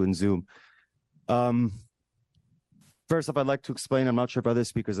opposed to in Zoom. First off, I'd like to explain, I'm not sure if other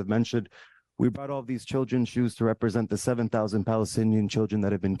speakers have mentioned, we brought all of these children's shoes to represent the 7,000 Palestinian children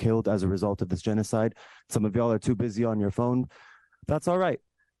that have been killed as a result of this genocide. Some of y'all are too busy on your phone. That's all right.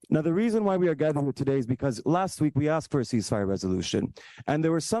 Now, the reason why we are gathering here today is because last week we asked for a ceasefire resolution, and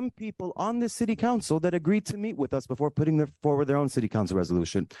there were some people on the city council that agreed to meet with us before putting forward their own city council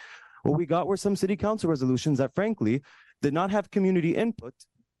resolution. What we got were some city council resolutions that, frankly, did not have community input,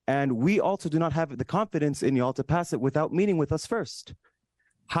 and we also do not have the confidence in y'all to pass it without meeting with us first.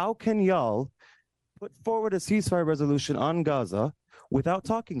 How can y'all put forward a ceasefire resolution on Gaza without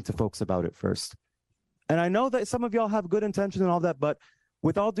talking to folks about it first? And I know that some of y'all have good intentions and all that, but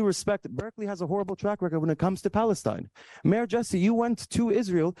with all due respect, Berkeley has a horrible track record when it comes to Palestine. Mayor Jesse, you went to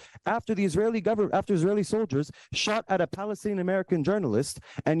Israel after the Israeli government, after Israeli soldiers shot at a Palestinian American journalist,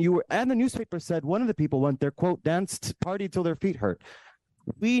 and the newspaper said one of the people went there, quote, danced, partied till their feet hurt.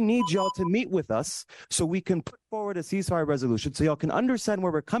 We need y'all to meet with us so we can put forward a ceasefire resolution so y'all can understand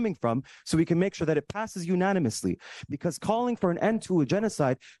where we're coming from, so we can make sure that it passes unanimously, because calling for an end to a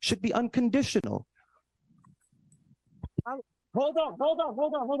genocide should be unconditional. Hold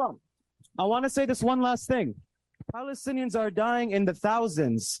on. I want to say this one last thing. Palestinians are dying in the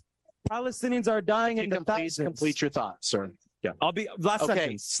thousands. Palestinians are dying in the thousands. Please complete your thought, sir. Yeah. I'll be last okay,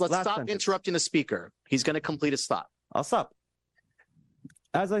 sentence. Let's Last stop sentence. interrupting the speaker. He's going to complete his thought. I'll stop.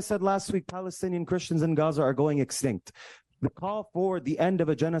 As I said last week, Palestinian Christians in Gaza are going extinct. The call for the end of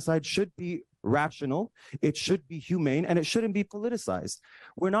a genocide should be rational, it should be humane, and it shouldn't be politicized.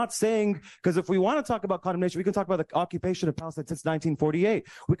 We're not saying, because if we want to talk about condemnation, we can talk about the occupation of Palestine since 1948.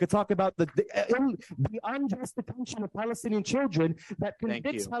 We could talk about the unjust detention of Palestinian children that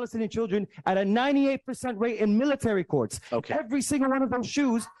convicts Palestinian children at a 98% rate in military courts. Okay. Every single one of those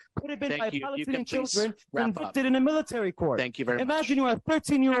shoes could have been by Palestinian children convicted in a military court. Thank you very much. Imagine you are a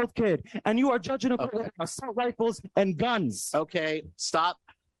 13-year-old kid and you are judging assault rifles and guns. Okay, stop.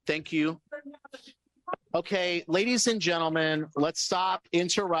 Thank you. Okay, ladies and gentlemen, let's stop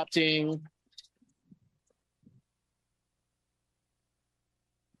interrupting.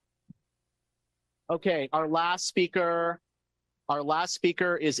 Okay, our last speaker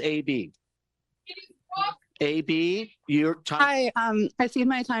is AB. AB, your time. Hi, I cede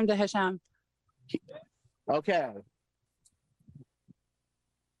my time to Hisham. Okay.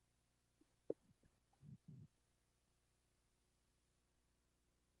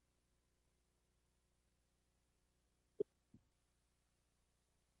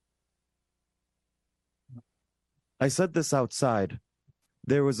 I said this outside.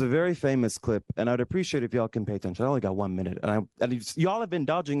 There was a very famous clip, and I'd appreciate if y'all can pay attention. I only got 1 minute, and y'all have been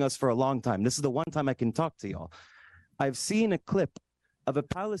dodging us for a long time. This is the one time I can talk to y'all. I've seen a clip of a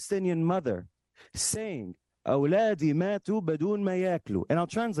Palestinian mother saying, "Awladi matu badun ma yaklu," and I'll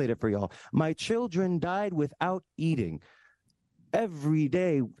translate it for y'all. My children died without eating. Every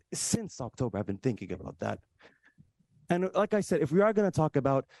day since October, I've been thinking about that. And like I said, if we are going to talk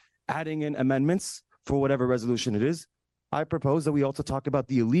about adding in amendments for whatever resolution it is, I propose that we also talk about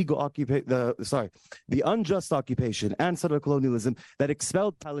the unjust occupation and settler colonialism that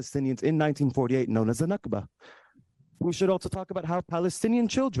expelled Palestinians in 1948, known as the Nakba. We should also talk about how Palestinian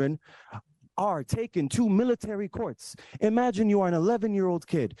children are taken to military courts. Imagine you are an 11-year-old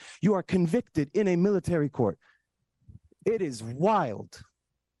kid. You are convicted in a military court. It is wild.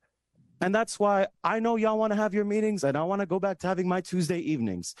 And that's why I know y'all want to have your meetings, and I want to go back to having my Tuesday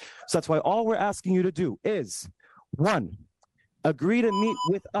evenings. So that's why all we're asking you to do is, 1, agree to meet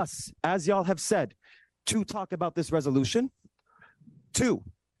with us, as y'all have said, to talk about this resolution. 2,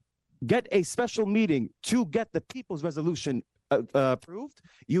 get a special meeting to get the people's resolution approved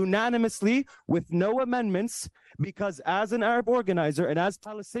unanimously with no amendments, because as an Arab organizer and as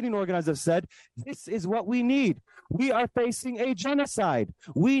Palestinian organizers said, this is what we need. We are facing a genocide.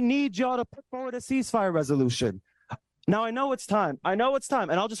 We need y'all to put forward a ceasefire resolution. Now, I know it's time. And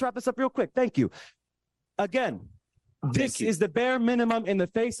I'll just wrap this up real quick. Thank you. Again, this is the bare minimum in the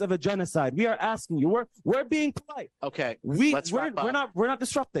face of a genocide. We are asking you. We're being polite. Okay. We're not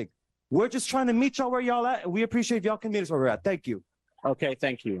disrupting. We're just trying to meet y'all where y'all at. And we appreciate if y'all can meet us where we're at. Thank you. Okay,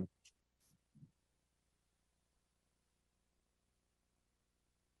 thank you.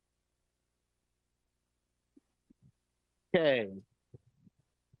 Okay.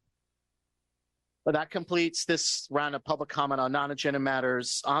 Well, that completes this round of public comment on non-agenda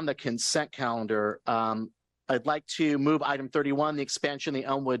matters on the consent calendar. I'd like to move item 31, the expansion of the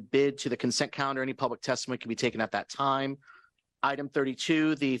Elmwood bid, to the consent calendar. Any public testimony can be taken at that time. Item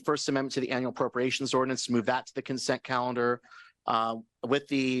 32, the First Amendment to the Annual Appropriations Ordinance, move that to the consent calendar with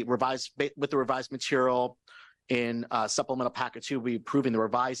the revised material in supplemental packet 2. We'll be approving the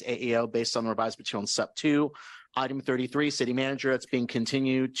revised AAO based on the revised material in SUP 2. Item 33, City Manager, it's being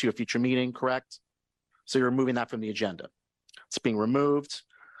continued to a future meeting, correct? So you're removing that from the agenda. It's being removed.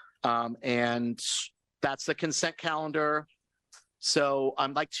 And that's the consent calendar. So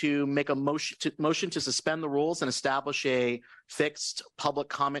I'd like to make a motion to suspend the rules and establish a fixed public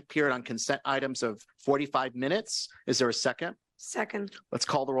comment period on consent items of 45 minutes. Is there a second? Second. Let's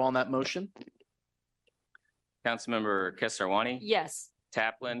call the roll on that motion. Councilmember Kesarwani? Yes.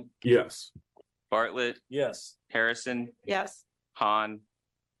 Taplin? Yes. Bartlett? Yes. Harrison? Yes. Hahn?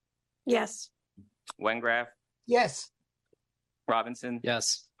 Yes. Wengraf? Yes. Robinson?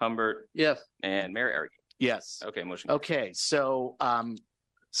 Yes. Humbert? Yes. And Mayor Eric? Yes. Okay, motion. Okay, so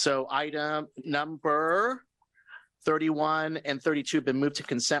item number 31 and 32 have been moved to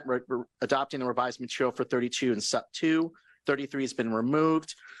consent. We're adopting the revised material for 32 and SUP 2. 33 has been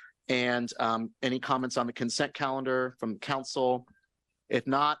removed. And any comments on the consent calendar from council? If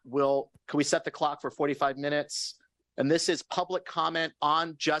not, can we set the clock for 45 minutes? And this is public comment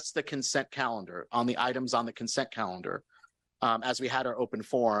on just the consent calendar, on the items on the consent calendar. As we had our open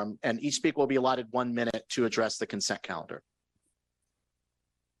forum, and each speaker will be allotted 1 minute to address the consent calendar.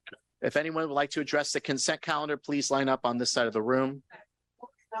 If anyone would like to address the consent calendar, please line up on this side of the room.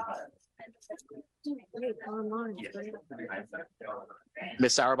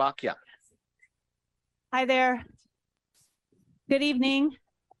 Ms. Auerbach, yeah. Hi there. Good evening.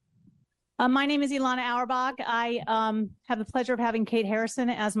 My name is Ilana Auerbach. I have the pleasure of having Kate Harrison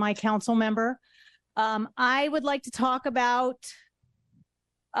as my council member. I would like to talk about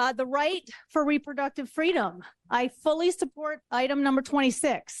the right for reproductive freedom. I fully support item number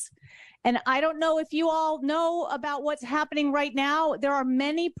 26. And I don't know if you all know about what's happening right now. There are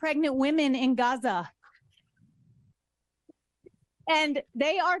many pregnant women in Gaza. And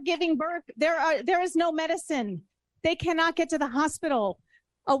they are giving birth. There is no medicine. They cannot get to the hospital.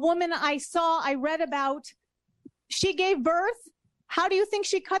 A woman I read about, she gave birth. How do you think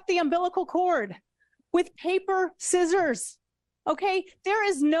she cut the umbilical cord? With paper scissors. Okay,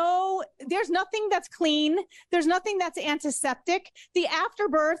 there's nothing that's clean. There's nothing that's antiseptic. The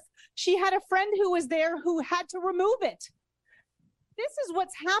afterbirth, she had a friend who was there who had to remove it. This is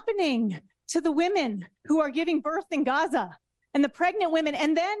what's happening to the women who are giving birth in Gaza and the pregnant women.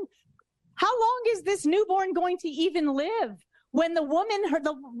 And then how long is this newborn going to even live when the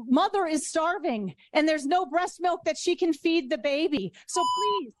mother is starving and there's no breast milk that she can feed the baby? So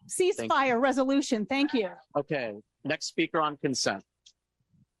please, ceasefire resolution. Thank you. Okay, next speaker on consent.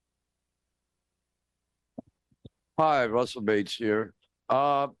 Hi, Russell Bates here.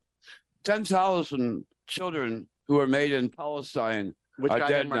 10,000 children who are made in Palestine Which are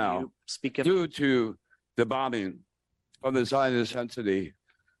dead item are now you speaking? due to the bombing from the Zionist entity,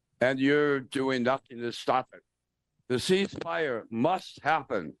 and you're doing nothing to stop it. The ceasefire must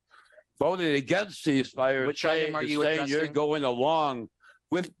happen. Voting against ceasefire Which item are you saying you're addressing? going along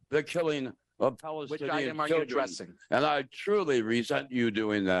with the killing of Palestinian Which item are you children. addressing? And I truly resent you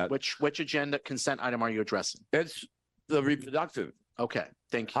doing that. Which agenda consent item are you addressing? It's the reproductive. Okay,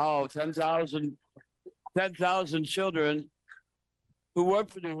 thank you. How 10,000 children who were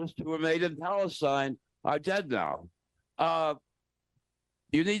produced, who were made in Palestine, are dead now.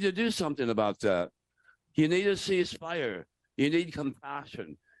 You need to do something about that. You need a ceasefire. You need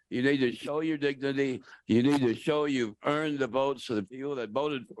compassion. You need to show your dignity. You need to show you've earned the votes of the people that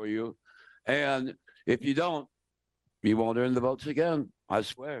voted for you. And if you don't, you won't earn the votes again. I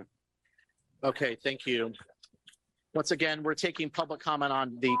swear. Okay, thank you. Once again, we're taking public comment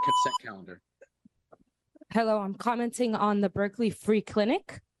on the consent calendar. Hello, I'm commenting on the Berkeley Free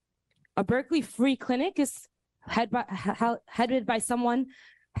Clinic. A Berkeley Free Clinic is headed by someone,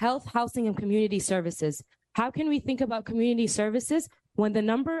 Health, Housing, and Community Services. How can we think about community services when the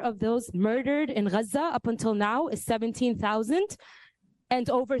number of those murdered in Gaza up until now is 17,000 and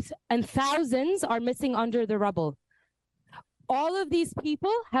thousands are missing under the rubble? All of these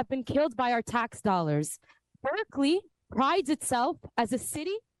people have been killed by our tax dollars. Berkeley prides itself as a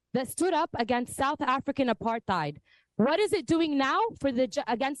city that stood up against South African apartheid. What is it doing now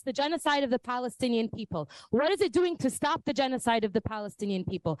against the genocide of the Palestinian people? What is it doing to stop the genocide of the Palestinian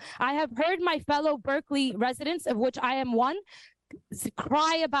people? I have heard my fellow Berkeley residents, of which I am one,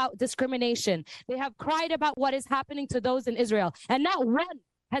 cry about discrimination. They have cried about what is happening to those in Israel. And not one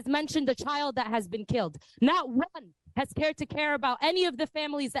has mentioned the child that has been killed. Not one has cared to care about any of the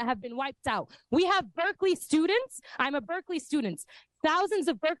families that have been wiped out. We have Berkeley students. I'm a Berkeley student. Thousands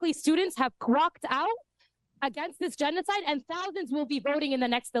of Berkeley students have walked out against this genocide, and thousands will be voting in the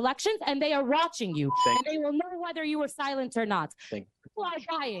next elections, and they are watching you. And they will know whether you were silent or not. People are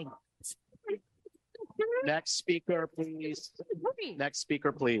dying. Next speaker, please. Next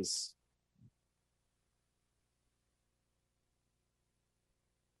speaker, please.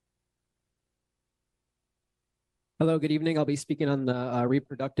 Hello, good evening. I'll be speaking on the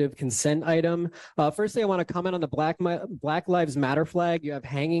reproductive consent item. Firstly, I want to comment on the Black Lives Matter flag you have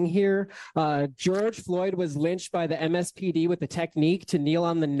hanging here. George Floyd was lynched by the MSPD with a technique to kneel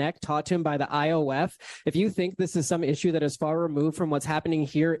on the neck taught to him by the IOF. If you think this is some issue that is far removed from what's happening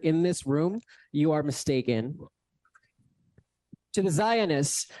here in this room, you are mistaken. To the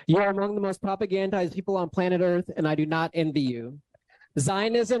Zionists, you are among the most propagandized people on planet Earth, and I do not envy you.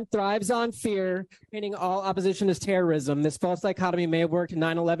 Zionism thrives on fear, painting all opposition as terrorism. This false dichotomy may have worked in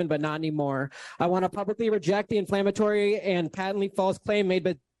 9/11, but not anymore. I want to publicly reject the inflammatory and patently false claim made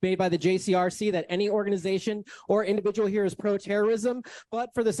by the JCRC that any organization or individual here is pro-terrorism.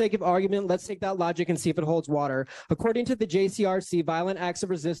 But for the sake of argument, let's take that logic and see if it holds water. According to the JCRC, violent acts of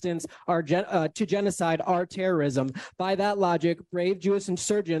resistance to genocide are terrorism. By that logic, brave Jewish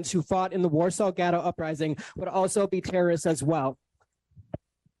insurgents who fought in the Warsaw Ghetto Uprising would also be terrorists as well.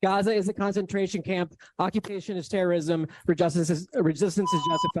 Gaza is a concentration camp. Occupation is terrorism. Resistance is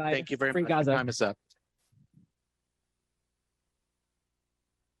justified. Thank you very Free much. Gaza. Time is up.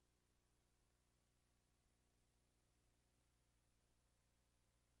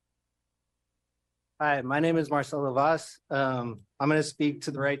 Hi, my name is Marcelo Vaz. I'm going to speak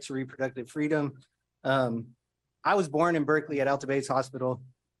to the right to reproductive freedom. I was born in Berkeley at Alta Bates Hospital.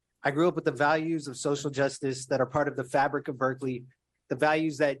 I grew up with the values of social justice that are part of the fabric of Berkeley, the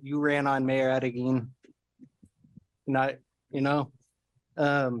values that you ran on, Mayor Adeguin. Not, you know,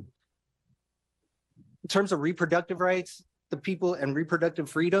 in terms of reproductive rights, the people and reproductive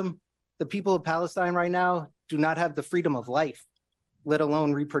freedom, the people of Palestine right now do not have the freedom of life, let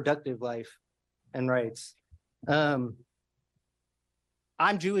alone reproductive life and rights. I'm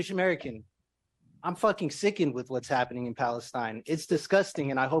Jewish American. I'm fucking sickened with what's happening in Palestine. It's disgusting,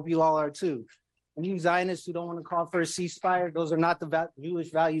 and I hope you all are too. And you Zionists who don't want to call for a ceasefire, those are not the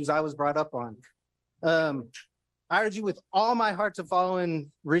Jewish values I was brought up on. I urge you with all my heart to follow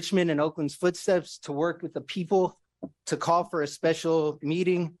in Richmond and Oakland's footsteps, to work with the people, to call for a special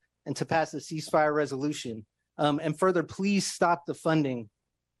meeting, and to pass a ceasefire resolution. And further, please stop the funding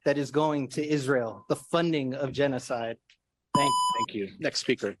that is going to Israel, the funding of genocide. Thank you. Next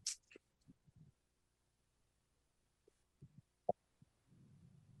speaker.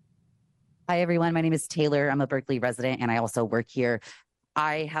 Hi, everyone. My name is Taylor. I'm a Berkeley resident, and I also work here.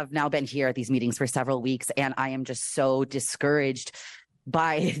 I have now been here at these meetings for several weeks, and I am just so discouraged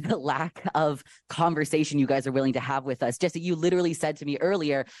by the lack of conversation you guys are willing to have with us. Jesse, you literally said to me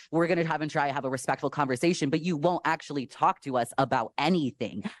earlier, we're going to try to have a respectful conversation, but you won't actually talk to us about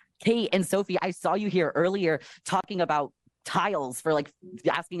anything. Kate and Sophie, I saw you here earlier talking about tiles, for like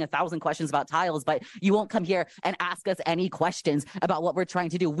asking 1,000 questions about tiles, but you won't come here and ask us any questions about what we're trying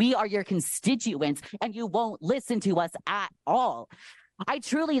to do. We are your constituents, and you won't listen to us at all. I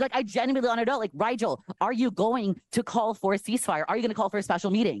genuinely want to know, Rigel, are you going to call for a ceasefire? Are you going to call for a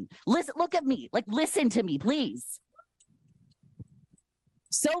special meeting? Listen, look at me, listen to me, please.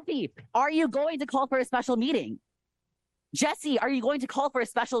 Sophie, are you going to call for a special meeting? Jesse, are you going to call for a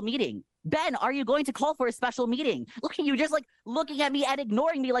special meeting? Ben, are you going to call for a special meeting? Look at you just looking at me and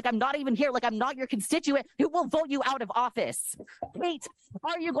ignoring me like I'm not even here, like I'm not your constituent who will vote you out of office. Kate,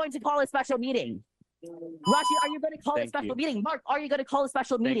 are you going to call a special meeting? Rashi, are you going to call a special meeting? Mark, are you going to call a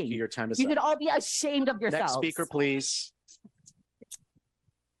special meeting? Thank you. Your time is You up. should all be ashamed of yourselves. Next speaker, please.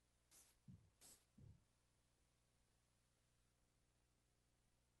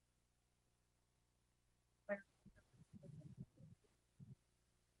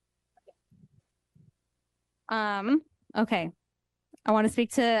 Okay. I want to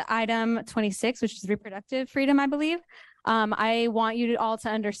speak to item 26, which is reproductive freedom, I believe. I want you all to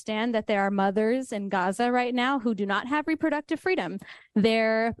understand that there are mothers in Gaza right now who do not have reproductive freedom.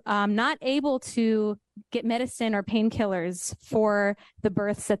 They're not able to get medicine or painkillers for the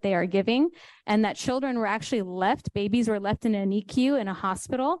births that they are giving, and that children were actually babies were left in a NICU in a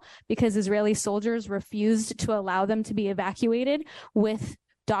hospital because Israeli soldiers refused to allow them to be evacuated with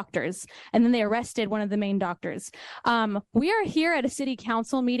doctors, and then they arrested one of the main doctors. We are here at a city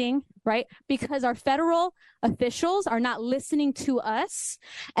council meeting, right? Because our federal officials are not listening to us,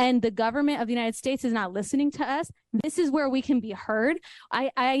 and the government of the United States is not listening to us. This is where we can be heard.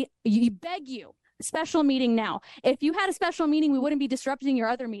 I beg you, special meeting now. If you had a special meeting, we wouldn't be disrupting your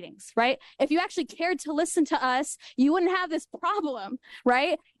other meetings, right? If you actually cared to listen to us, you wouldn't have this problem,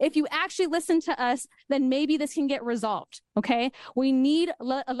 right? If you actually listen to us, then maybe this can get resolved, okay? We need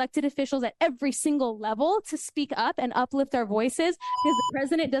elected officials at every single level to speak up and uplift our voices, because the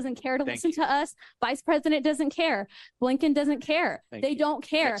president doesn't care to listen to us. Vice president doesn't care. Blinken doesn't care. They don't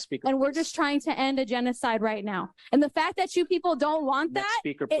care. And we're just trying to end a genocide right now. And the fact that you people don't want that,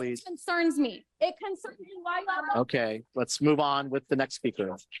 speaker, it please. concerns me. It concerns me. Why y'all Okay, let's move on with the next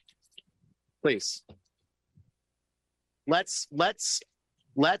speaker. Please. Let's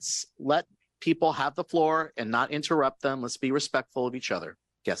let people have the floor and not interrupt them. Let's be respectful of each other.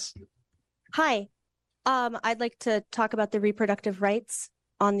 Yes. Hi. I'd like to talk about the reproductive rights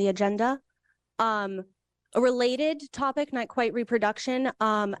on the agenda. A related topic, not quite reproduction.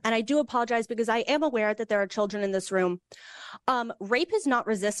 And I do apologize because I am aware that there are children in this room. Rape is not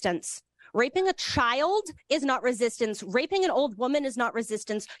resistance. Raping a child is not resistance. Raping an old woman is not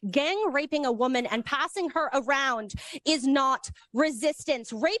resistance. Gang raping a woman and passing her around is not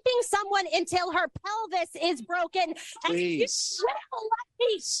resistance. Raping someone until her pelvis is broken. Please.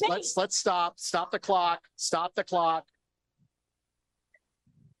 And Let's stop. Stop the clock. Stop the clock.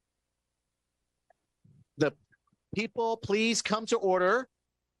 The people, please come to order.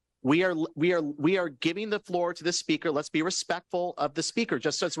 We are giving the floor to the speaker. Let's be respectful of the speaker,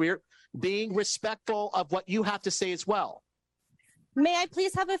 just as we're being respectful of what you have to say as well. May I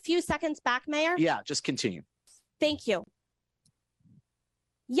please have a few seconds back, Mayor? Yeah, just continue. Thank you.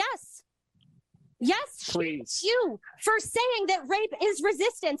 Yes. Yes, please. You for saying that rape is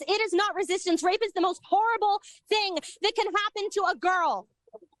resistance. It is not resistance. Rape is the most horrible thing that can happen to a girl.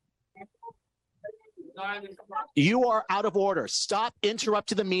 You are out of order. Stop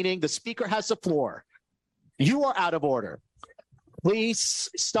interrupting the meeting. The speaker has the floor. You are out of order. Please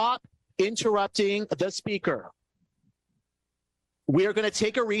stop interrupting the speaker. We are going to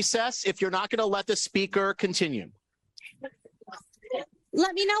take a recess if you're not going to let the speaker continue.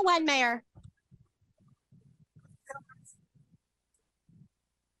 Let me know when, Mayor.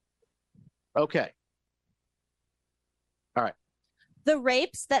 Okay. All right. The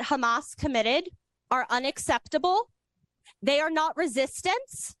rapes that Hamas committed are unacceptable. They are not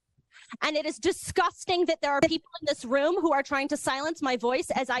resistance. And it is disgusting that there are people in this room who are trying to silence my voice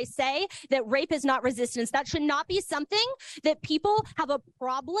as I say that rape is not resistance. That should not be something that people have a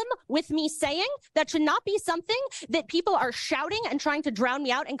problem with me saying. That should not be something that people are shouting and trying to drown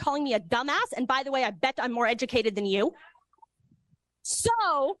me out and calling me a dumbass. And by the way, I bet I'm more educated than you.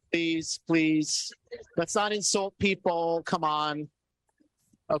 So please, let's not insult people. Come on.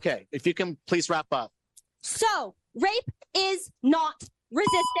 Okay, if you can please wrap up. So rape is not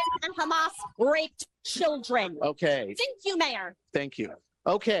resistance, and Hamas raped children. Okay. Thank you, Mayor. Thank you.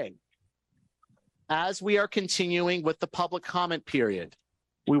 Okay. As we are continuing with the public comment period,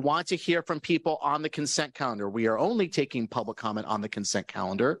 we want to hear from people on the consent calendar. We are only taking public comment on the consent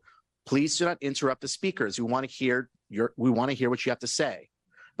calendar. Please do not interrupt the speakers. We want to hear what you have to say.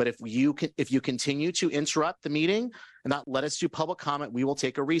 But if you continue to interrupt the meeting and not let us do public comment, we will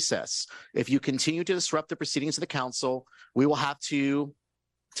take a recess. If you continue to disrupt the proceedings of the council, we will have to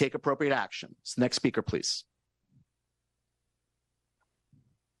take appropriate action. So next speaker, please.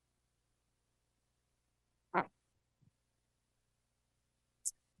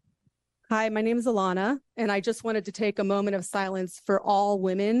 Hi, my name is Alana, and I just wanted to take a moment of silence for all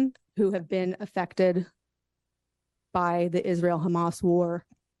women who have been affected by the Israel-Hamas war.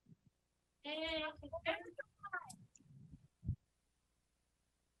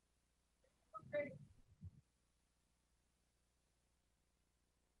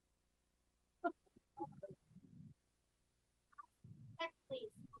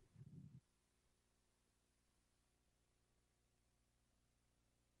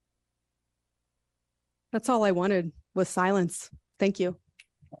 That's all I wanted was silence. Thank you.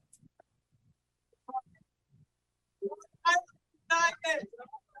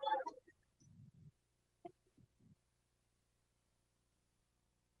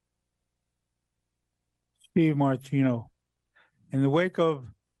 Steve Martino. In the wake of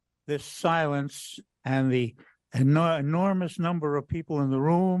this silence and the enormous number of people in the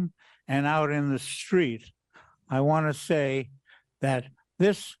room and out in the street, I want to say that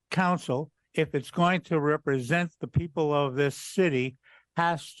this council, if it's going to represent the people of this city,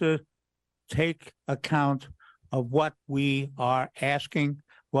 has to take account of what we are asking,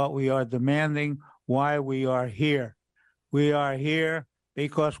 what we are demanding, why we are here. We are here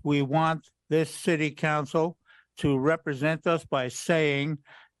because we want this city council to represent us by saying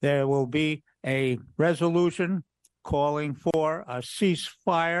there will be a resolution calling for a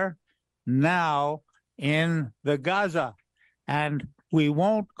ceasefire now in the Gaza. And we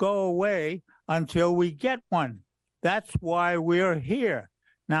won't go away until we get one. That's why we're here.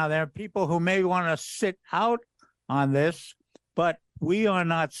 Now, there are people who may want to sit out on this, but we are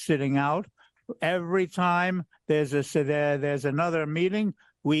not sitting out. Every time there's another meeting,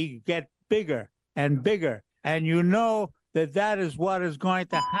 we get bigger and bigger. And you know that is what is going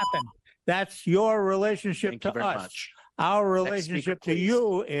to happen. That's your relationship to us. Our relationship to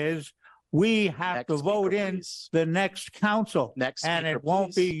you is we have to vote in the next council. And it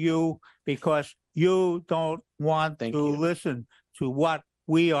won't be you because you don't want to listen to what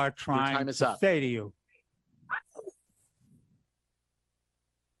we are trying to say to you.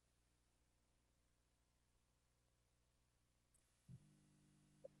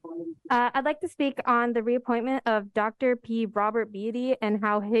 I'd like to speak on the reappointment of Dr. P. Robert Beatty and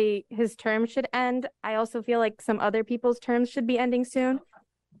how his term should end. I also feel like some other people's terms should be ending soon.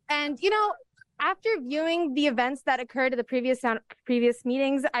 And, after viewing the events that occurred at the previous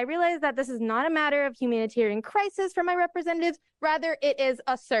meetings, I realized that this is not a matter of humanitarian crisis for my representatives. Rather, it is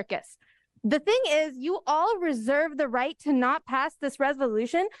a circus. The thing is, you all reserve the right to not pass this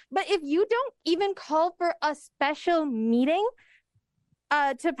resolution, but if you don't even call for a special meeting,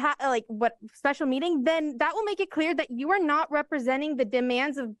 special meeting, then that will make it clear that you are not representing the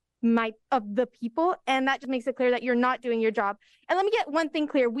demands of the people, and that just makes it clear that you're not doing your job. And let me get one thing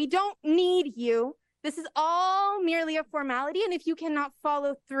clear: we don't need you. This is all merely a formality, and if you cannot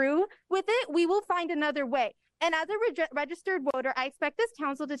follow through with it, we will find another way. And as a registered voter, I expect this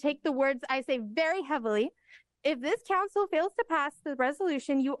council to take the words I say very heavily. If this council fails to pass the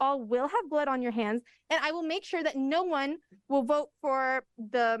resolution, you all will have blood on your hands, and I will make sure that no one will vote for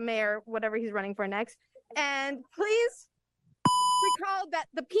the mayor, whatever he's running for next, And please recall that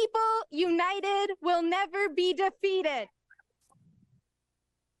the people united will never be defeated.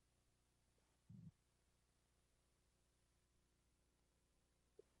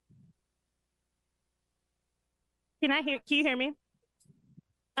 Can you hear me?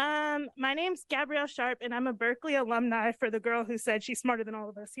 My name's Gabrielle Sharp, and I'm a Berkeley alumni for the girl who said she's smarter than all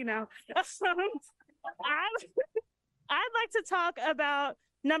of us, you know. I'd like to talk about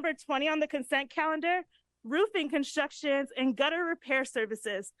number 20 on the consent calendar, roofing constructions and gutter repair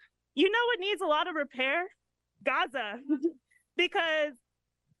services. You know what needs a lot of repair? Gaza, because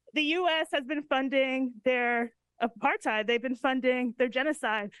the US has been funding their apartheid, they've been funding their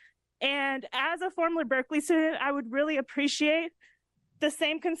genocide. And as a former Berkeley student, I would really appreciate the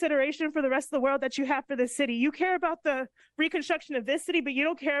same consideration for the rest of the world that you have for this city. You care about the reconstruction of this city, but you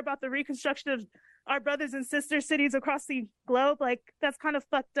don't care about the reconstruction of our brothers and sister cities across the globe. Like, that's kind of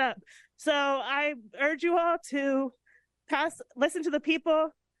fucked up. So I urge you all to listen to the people,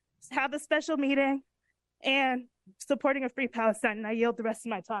 have a special meeting, and supporting a free Palestine. And I yield the rest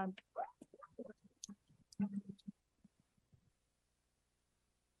of my time.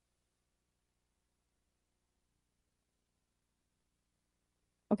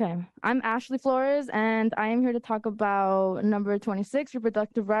 Okay, I'm Ashley Flores, and I am here to talk about number 26,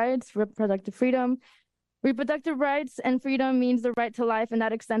 reproductive rights, reproductive freedom. Reproductive rights and freedom means the right to life, and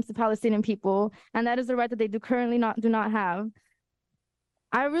that extends to Palestinian people, and that is the right that they currently do not have.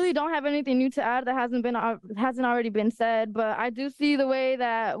 I really don't have anything new to add that hasn't already been said, but I do see the way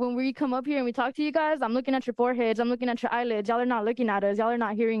that when we come up here and we talk to you guys, I'm looking at your foreheads, I'm looking at your eyelids. Y'all are not looking at us, y'all are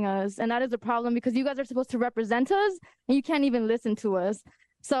not hearing us, and that is a problem because you guys are supposed to represent us, and you can't even listen to us.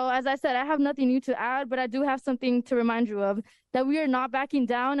 So as I said, I have nothing new to add, but I do have something to remind you of, that we are not backing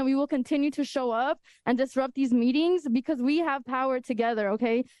down and we will continue to show up and disrupt these meetings because we have power together,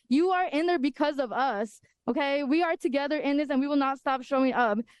 okay? You are in there because of us, okay? We are together in this and we will not stop showing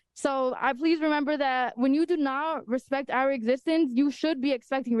up. So please remember that when you do not respect our existence, you should be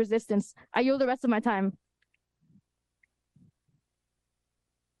expecting resistance. I yield the rest of my time.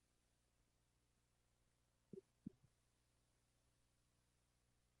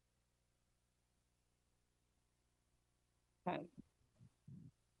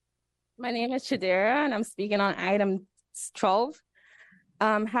 My name is Chidera, and I'm speaking on item 12.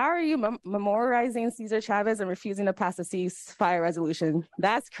 How are you memorializing Cesar Chavez and refusing to pass a ceasefire resolution?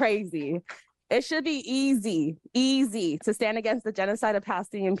 That's crazy. It should be easy to stand against the genocide of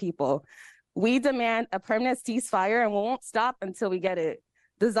Palestinian people. We demand a permanent ceasefire and we won't stop until we get it.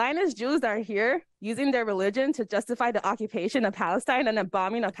 The Zionist Jews that are here using their religion to justify the occupation of Palestine and the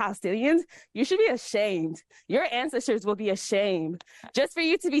bombing of Palestinians, you should be ashamed. Your ancestors will be ashamed. Just for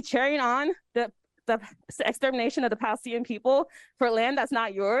you to be cheering on the extermination of the Palestinian people for land that's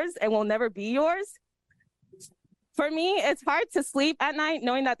not yours and will never be yours. For me, it's hard to sleep at night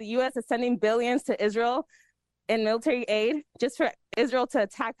knowing that the US is sending billions to Israel in military aid just for Israel to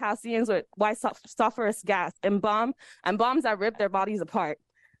attack Palestinians with white phosphorus gas and bombs that rip their bodies apart.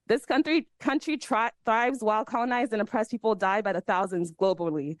 This country thrives while colonized and oppressed people die by the thousands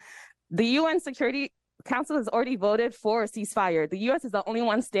globally. The UN Security Council has already voted for a ceasefire. The US is the only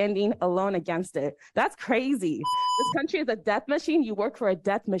one standing alone against it. That's crazy. This country is a death machine. You work for a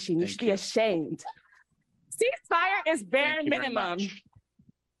death machine. You should be ashamed. Ceasefire is bare minimum.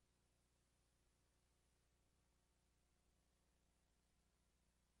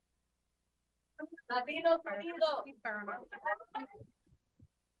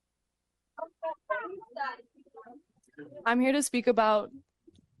 I'm here to speak about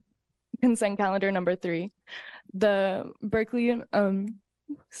consent calendar number 3. The Berkeley, I'm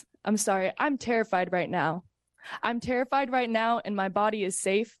sorry, I'm terrified right now. I'm terrified right now and my body is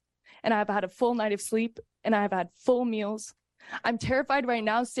safe and I've had a full night of sleep and I've had full meals. I'm terrified right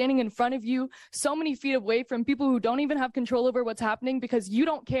now standing in front of you so many feet away from people who don't even have control over what's happening because you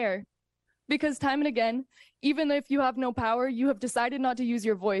don't care. Because time and again, even if you have no power, you have decided not to use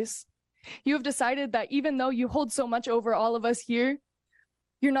your voice. You have decided that even though you hold so much over all of us here,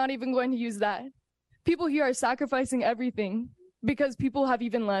 you're not even going to use that. People here are sacrificing everything because people have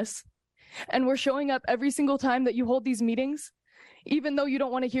even less. And we're showing up every single time that you hold these meetings, even though you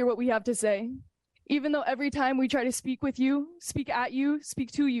don't want to hear what we have to say. Even though every time we try to speak with you, speak at you,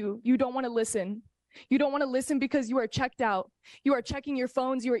 speak to you, you don't want to listen. You don't want to listen because you are checked out. You are checking your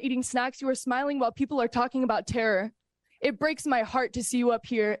phones, you are eating snacks, you are smiling while people are talking about terror. It breaks my heart to see you up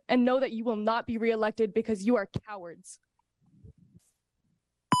here and know that you will not be reelected because you are cowards.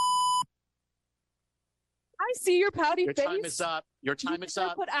 I see your pouty face. Your time is up. Your time is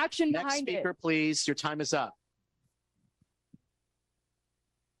up. Put action Next behind speaker, it. please. Your time is up.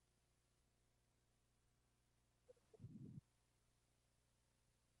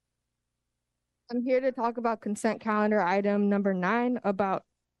 I'm here to talk about consent calendar item number 9 about,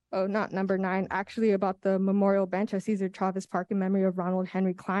 oh, not number 9, actually about the memorial bench at Cesar Chavez Park in memory of Ronald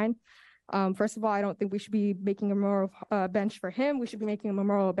Henry Klein. First of all, I don't think we should be making a memorial bench for him. We should be making a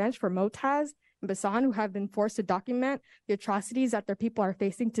memorial bench for Motaz and Basan, who have been forced to document the atrocities that their people are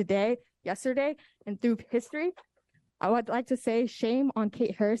facing today, yesterday, and through history. I would like to say shame on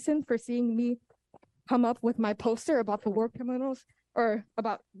Kate Harrison for seeing me come up with my poster about the war criminals or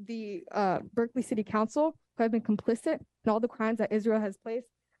about the Berkeley City Council who have been complicit in all the crimes that Israel has placed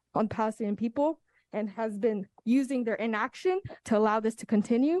on Palestinian people and has been using their inaction to allow this to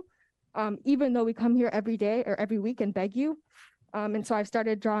continue. Even though we come here every day or every week and beg you. And so I've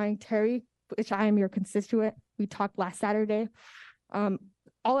started drawing Terry, which I am your constituent. We talked last Saturday.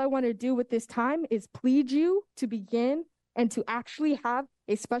 All I want to do with this time is plead you to begin and to actually have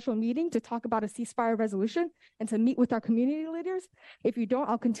a special meeting to talk about a ceasefire resolution and to meet with our community leaders. If you don't,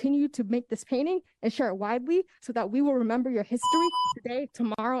 I'll continue to make this painting and share it widely so that we will remember your history today,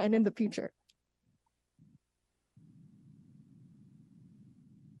 tomorrow, and in the future.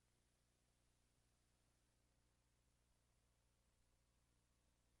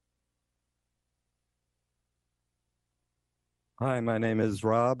 Hi, my name is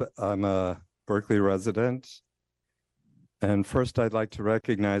Rob. I'm a Berkeley resident. And first, I'd like to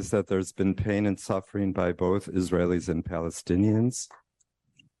recognize that there's been pain and suffering by both Israelis and Palestinians.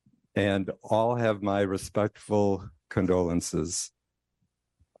 And all have my respectful condolences.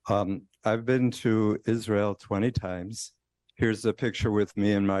 I've been to Israel 20 times. Here's a picture with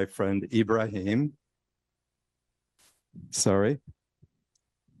me and my friend Ibrahim. Sorry.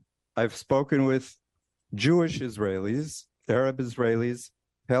 I've spoken with Jewish Israelis, Arab Israelis,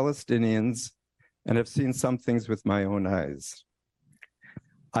 Palestinians, and have seen some things with my own eyes.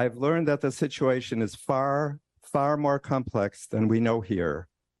 I've learned that the situation is far, far more complex than we know here,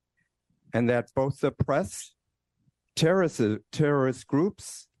 and that both the press, terrorist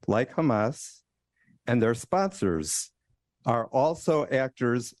groups like Hamas, and their sponsors are also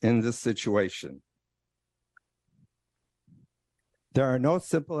actors in this situation. There are no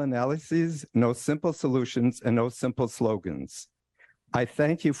simple analyses, no simple solutions, and no simple slogans. I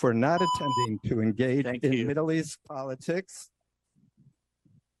thank you for not attending to engage in Middle East politics.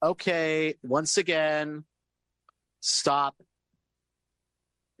 Okay, once again, stop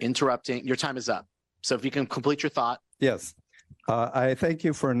interrupting. Your time is up. So if you can complete your thought. Yes. I thank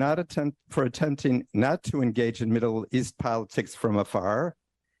you for attempting not to engage in Middle East politics from afar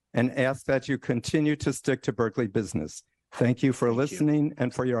and ask that you continue to stick to Berkeley business. Thank you for listening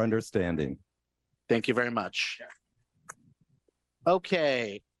and for your understanding. Thank you very much.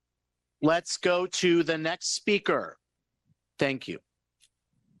 Okay, let's go to the next speaker. Thank you.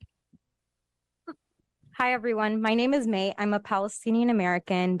 Hi, everyone. My name is May. I'm a Palestinian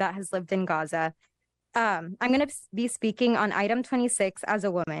American that has lived in Gaza. I'm going to be speaking on item 26 as a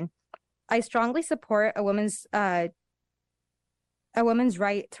woman. I strongly support a woman's right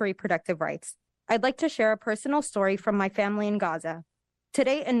to reproductive rights. I'd like to share a personal story from my family in Gaza.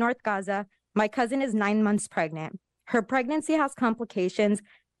 Today in North Gaza, my cousin is 9 months pregnant. Her pregnancy has complications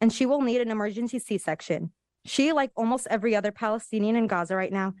and she will need an emergency C-section. She, like almost every other Palestinian in Gaza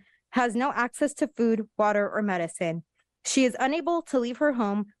right now, has no access to food, water, or medicine. She is unable to leave her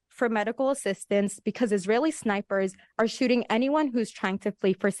home for medical assistance because Israeli snipers are shooting anyone who's trying to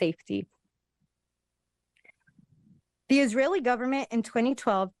flee for safety. The Israeli government in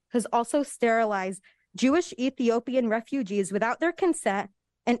 2012 has also sterilized Jewish Ethiopian refugees without their consent,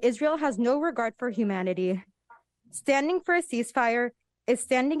 and Israel has no regard for humanity. Standing for a ceasefire is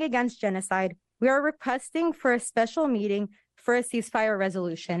standing against genocide. We are requesting for a special meeting for a ceasefire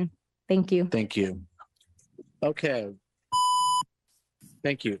resolution. Thank you. Thank you. Okay.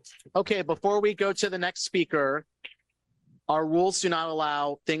 Thank you. Okay, before we go to the next speaker, our rules do not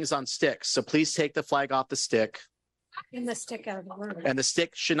allow things on sticks. So please take the flag off the stick. And the stick out of the room. And the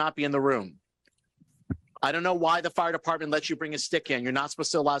stick should not be in the room. I don't know why the fire department lets you bring a stick in. You're not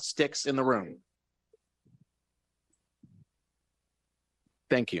supposed to allow sticks in the room.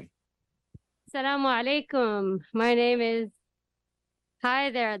 Thank you. Assalamu alaikum. My name is. Hi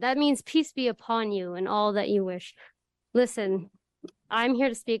there. That means peace be upon you and all that you wish. Listen, I'm here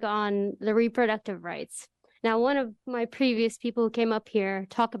to speak on the reproductive rights. Now, one of my previous people who came up here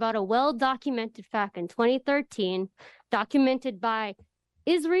talked about a well-documented fact in 2013, documented by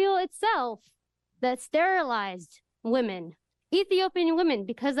Israel itself, that sterilized women, Ethiopian women,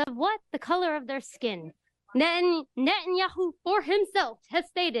 because of what? The color of their skin. Netanyahu for himself has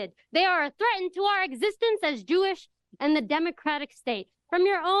stated they are a threat to our existence as Jewish and the democratic state. From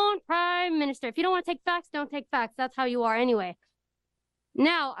your own prime minister. If you don't want to take facts, don't take facts. That's how you are anyway.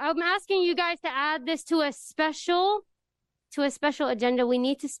 Now, I'm asking you guys to add this to a special agenda. We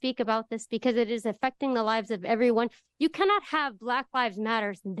need to speak about this because it is affecting the lives of everyone. You cannot have Black Lives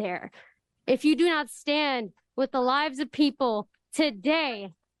Matter there if you do not stand with the lives of people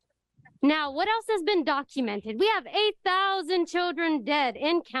today. Now, what else has been documented? We have 8,000 children dead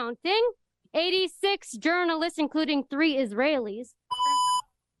and counting, 86 journalists, including 3 Israelis.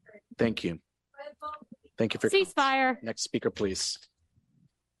 Thank you. Thank you for ceasefire. Next speaker, please.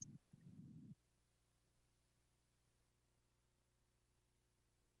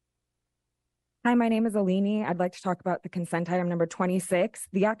 Hi, my name is Alini. I'd like to talk about the consent item number 26.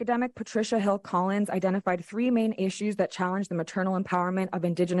 The academic Patricia Hill Collins identified 3 main issues that challenge the maternal empowerment of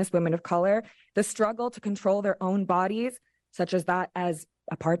Indigenous women of color: the struggle to control their own bodies, such as that as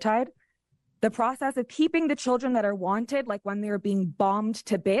apartheid, the process of keeping the children that are wanted, like when they're being bombed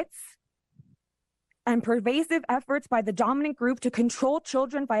to bits, and pervasive efforts by the dominant group to control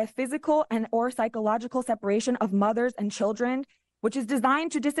children via physical and or psychological separation of mothers and children, which is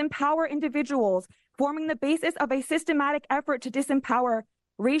designed to disempower individuals, forming the basis of a systematic effort to disempower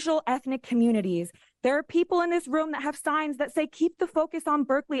racial ethnic communities. There are people in this room that have signs that say, keep the focus on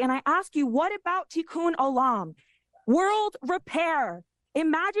Berkeley. And I ask you, what about Tikkun Olam? World repair.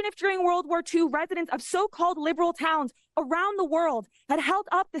 Imagine if during World War II, residents of so-called liberal towns around the world had held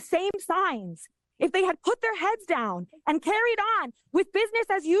up the same signs. If they had put their heads down and carried on with business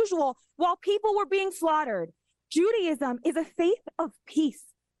as usual while people were being slaughtered. Judaism is a faith of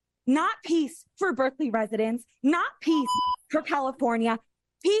peace, not peace for Berkeley residents, not peace for California,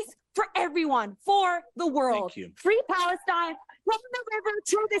 peace for everyone, for the world. Thank you. Free Palestine from the river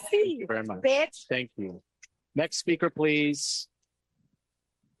to the sea. Thank you very much. Bitch. Thank you. Next speaker, please.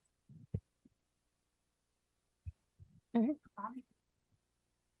 Okay.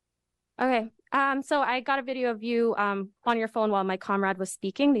 So I got a video of you on your phone while my comrade was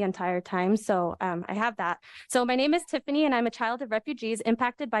speaking the entire time. So I have that. So my name is Tiffany, and I'm a child of refugees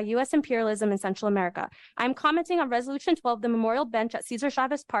impacted by U.S. imperialism in Central America. I'm commenting on Resolution 12, the memorial bench at Cesar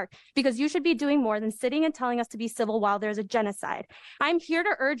Chavez Park, because you should be doing more than sitting and telling us to be civil while there's a genocide. I'm here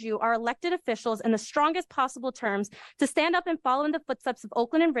to urge you, our elected officials, in the strongest possible terms, to stand up and follow in the footsteps of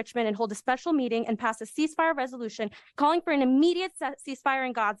Oakland and Richmond and hold a special meeting and pass a ceasefire resolution calling for an immediate ceasefire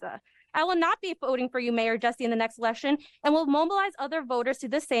in Gaza. I will not be voting for you, Mayor Jesse, in the next election, and will mobilize other voters to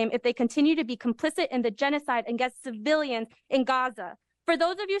the same if they continue to be complicit in the genocide against civilians in Gaza. For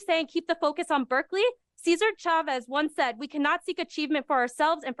those of you saying keep the focus on Berkeley, Cesar Chavez once said, we cannot seek achievement for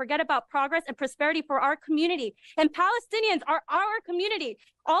ourselves and forget about progress and prosperity for our community. And Palestinians are our community.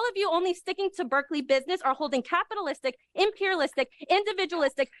 All of you only sticking to Berkeley business are holding capitalistic, imperialistic,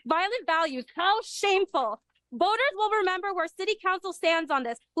 individualistic, violent values. How shameful. Voters will remember where City Council stands on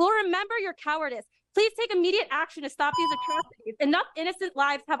this. We'll remember your cowardice. Please take immediate action to stop these atrocities. Enough innocent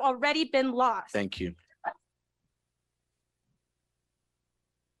lives have already been lost. Thank you.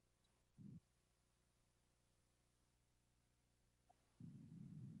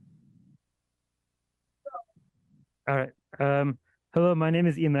 All right. Hello, my name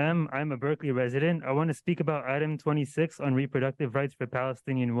is Imam. I'm a Berkeley resident. I want to speak about item 26 on reproductive rights for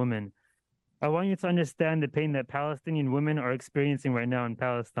Palestinian women. I want you to understand the pain that Palestinian women are experiencing right now in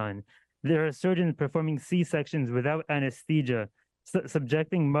Palestine. There are surgeons performing C-sections without anesthesia,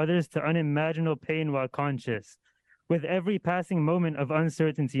 subjecting mothers to unimaginable pain while conscious. With every passing moment of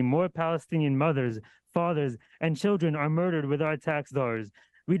uncertainty, more Palestinian mothers, fathers, and children are murdered with our tax dollars.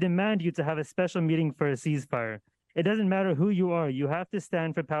 We demand you to have a special meeting for a ceasefire. It doesn't matter who you are, you have to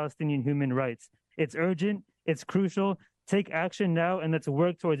stand for Palestinian human rights. It's urgent, it's crucial. Take action now, and let's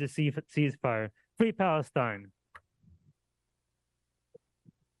work towards a ceasefire. Free Palestine.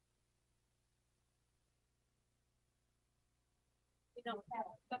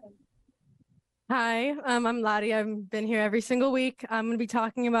 Hi, I'm Lottie. I've been here every single week. I'm going to be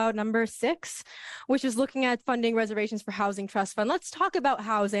talking about number 6, which is looking at funding reservations for Housing Trust Fund. Let's talk about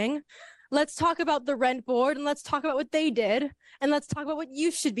housing. Let's talk about the rent board, and let's talk about what they did, and let's talk about what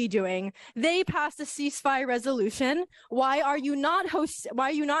you should be doing. They passed a ceasefire resolution. Why are you not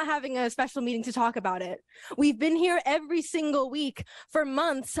having a special meeting to talk about it? We've been here every single week for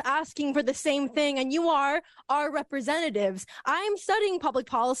months asking for the same thing, and you are our representatives. I'm studying public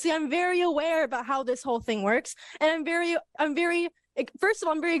policy. I'm very aware about how this whole thing works, and first of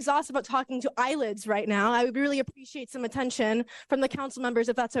all, I'm very exhausted about talking to eyelids right now. I would really appreciate some attention from the council members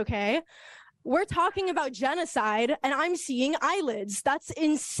if that's okay. We're talking about genocide and I'm seeing eyelids. That's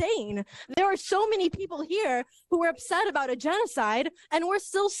insane. There are so many people here who are upset about a genocide and we're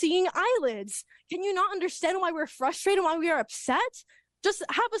still seeing eyelids. Can you not understand why we're frustrated, why we are upset? Just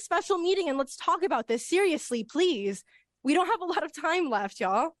have a special meeting and let's talk about this seriously, please. We don't have a lot of time left,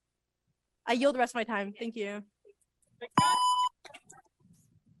 y'all. I yield the rest of my time. Thank you.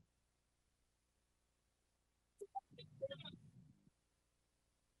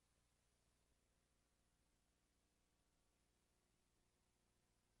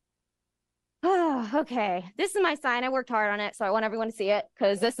 Okay, this is my sign. I worked hard on it, so I want everyone to see it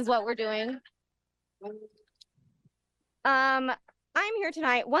because this is what we're doing. I'm here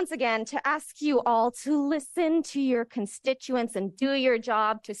tonight once again to ask you all to listen to your constituents and do your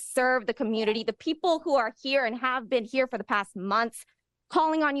job to serve the community, the people who are here and have been here for the past months,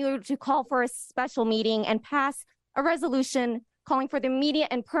 calling on you to call for a special meeting and pass a resolution calling for the immediate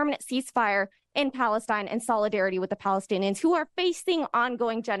and permanent ceasefire in Palestine in solidarity with the Palestinians who are facing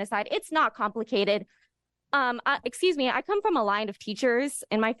ongoing genocide. It's not complicated. Excuse me, I come from a line of teachers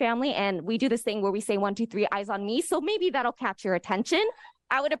in my family, and we do this thing where we say 1, 2, 3, eyes on me. So maybe that'll catch your attention.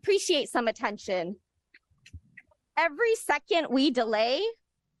 I would appreciate some attention. Every second we delay,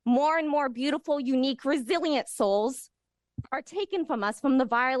 more and more beautiful, unique, resilient souls are taken from us from the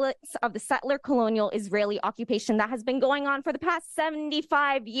violence of the settler colonial Israeli occupation that has been going on for the past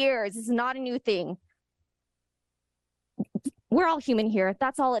 75 years. It's not a new thing. We're all human here.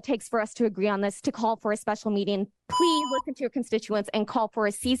 That's all it takes for us to agree on this, to call for a special meeting. Please listen to your constituents and call for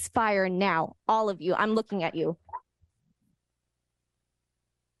a ceasefire now. All of you, I'm looking at you.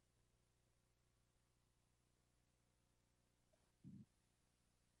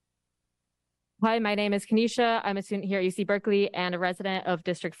 Hi, my name is Kanisha. I'm a student here at UC Berkeley and a resident of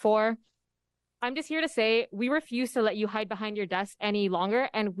District 4. I'm just here to say we refuse to let you hide behind your desk any longer,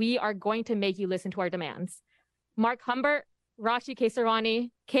 and we are going to make you listen to our demands. Mark Humbert, Rashi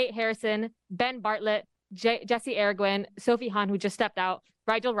Kesarwani, Kate Harrison, Ben Bartlett, Jesse Araguen, Sophie Hahn, who just stepped out,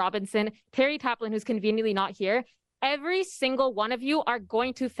 Rigel Robinson, Terry Taplin, who's conveniently not here. Every single one of you are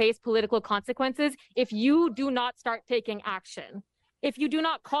going to face political consequences if you do not start taking action. If you do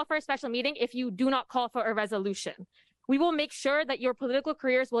not call for a special meeting, if you do not call for a resolution. We will make sure that your political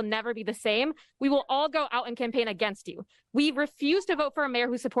careers will never be the same. We will all go out and campaign against you. We refuse to vote for a mayor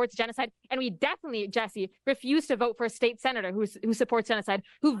who supports genocide, and we definitely, Jesse, refuse to vote for a state senator who supports genocide,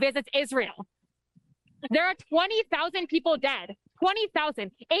 who visits Israel. There are 20,000 people dead,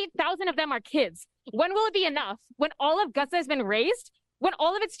 20,000, 8,000 of them are kids. When will it be enough? When all of Gaza has been razed? When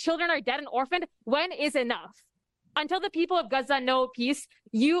all of its children are dead and orphaned? When is enough? Until the people of Gaza know peace,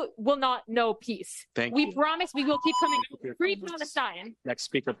 you will not know peace. We promise we will keep coming. Free Palestine. Next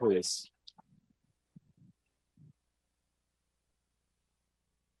speaker, please.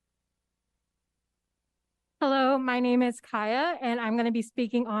 Hello, my name is Kaya, and I'm going to be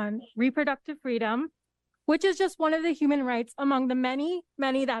speaking on reproductive freedom, which is just one of the human rights among the many,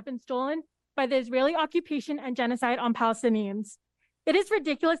 many that have been stolen by the Israeli occupation and genocide on Palestinians. It is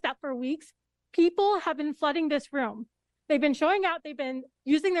ridiculous that for weeks, people have been flooding this room. They've been showing out, they've been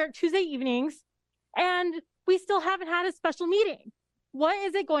using their Tuesday evenings, and we still haven't had a special meeting. What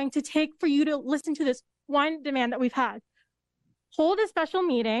is it going to take for you to listen to this one demand that we've had? Hold a special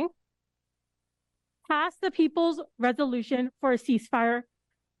meeting, pass the people's resolution for a ceasefire.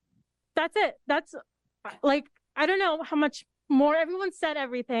 That's it. That's like, I don't know how much more. Everyone said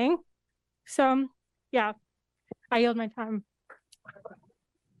everything. So yeah, I yield my time.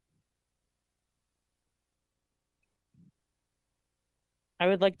 I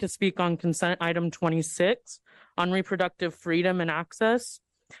would like to speak on consent item 26 on reproductive freedom and access.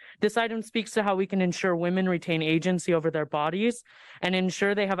 This item speaks to how we can ensure women retain agency over their bodies and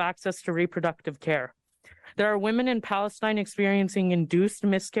ensure they have access to reproductive care. There are women in Palestine experiencing induced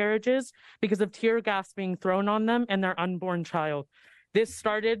miscarriages because of tear gas being thrown on them and their unborn child. This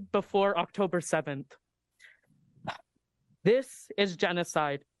started before October 7th. This is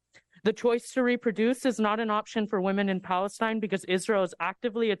genocide. The choice to reproduce is not an option for women in Palestine because Israel is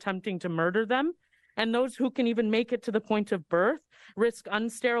actively attempting to murder them, and those who can even make it to the point of birth risk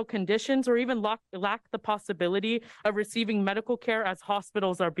unsterile conditions or even lack the possibility of receiving medical care as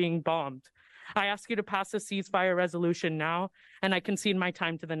hospitals are being bombed. I ask you to pass a ceasefire resolution now, and I concede my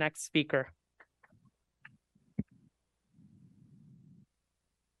time to the next speaker.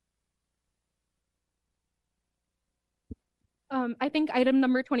 I think item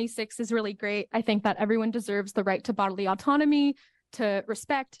number 26 is really great. I think that everyone deserves the right to bodily autonomy, to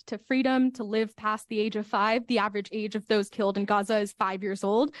respect, to freedom, to live past the age of 5. The average age of those killed in Gaza is 5 years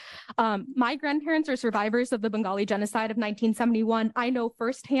old. My grandparents are survivors of the Bengali genocide of 1971. I know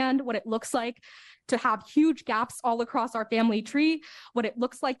firsthand what it looks like to have huge gaps all across our family tree, what it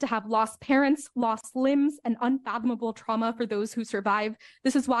looks like to have lost parents, lost limbs, and unfathomable trauma for those who survive.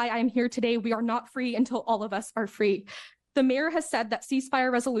 This is why I'm here today. We are not free until all of us are free. The mayor has said that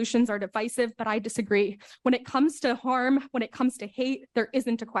ceasefire resolutions are divisive, but I disagree. When it comes to harm, when it comes to hate, there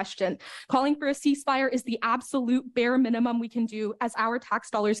isn't a question. Calling for a ceasefire is the absolute bare minimum we can do as our tax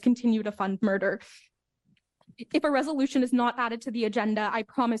dollars continue to fund murder. If a resolution is not added to the agenda, I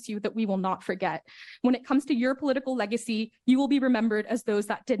promise you that we will not forget. When it comes to your political legacy, you will be remembered as those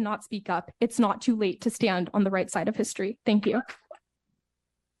that did not speak up. It's not too late to stand on the right side of history. Thank you.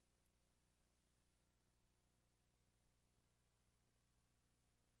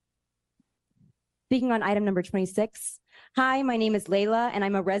 Speaking on item number 26. Hi, my name is Layla, and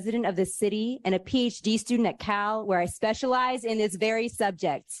I'm a resident of this city and a PhD student at Cal, where I specialize in this very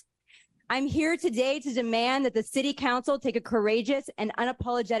subject. I'm here today to demand that the City Council take a courageous and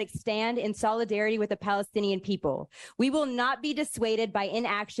unapologetic stand in solidarity with the Palestinian people. We will not be dissuaded by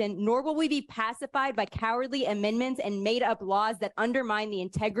inaction, nor will we be pacified by cowardly amendments and made-up laws that undermine the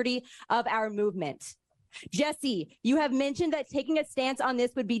integrity of our movement. Jesse, you have mentioned that taking a stance on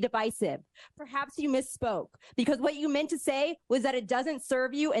this would be divisive. Perhaps you misspoke, because what you meant to say was that it doesn't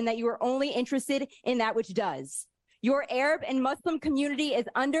serve you and that you are only interested in that which does. Your Arab and Muslim community is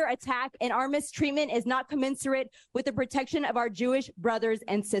under attack, and our mistreatment is not commensurate with the protection of our Jewish brothers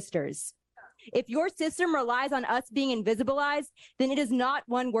and sisters. If your system relies on us being invisibilized, then it is not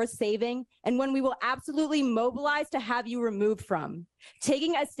one worth saving, and one we will absolutely mobilize to have you removed from.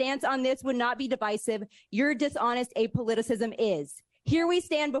 Taking a stance on this would not be divisive. Your dishonest apoliticism is. Here we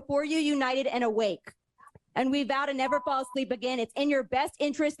stand before you, united and awake. And we vow to never fall asleep again. It's in your best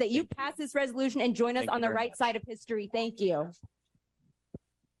interest that you pass this resolution and join us on the right side of history. Thank you.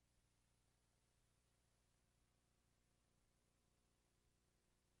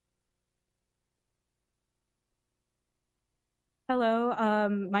 Hello,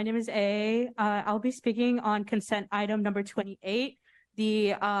 my name is A. I'll be speaking on consent item number 28,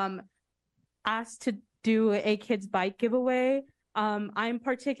 the asked to do a kids bike giveaway. I'm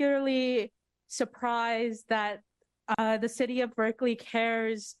particularly surprised that the city of Berkeley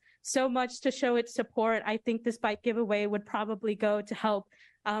cares so much to show its support. I think this bike giveaway would probably go to help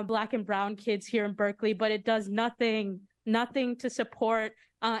Black and brown kids here in Berkeley, but it does nothing to support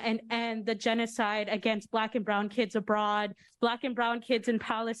and end the genocide against Black and brown kids abroad, Black and brown kids in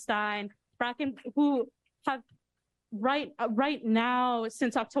Palestine, who have right now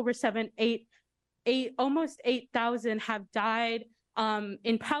since October 7th, almost 8,000 have died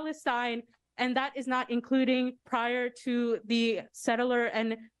in Palestine. And that is not including prior to the settler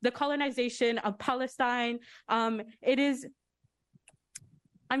and the colonization of Palestine. I'm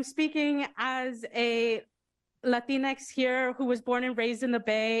speaking as a Latinx here who was born and raised in the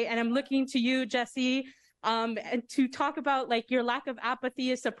Bay, and I'm looking to you, Jesse, and to talk about like your lack of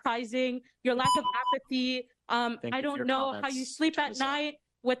apathy is surprising. Your lack of apathy. I don't know how you sleep at night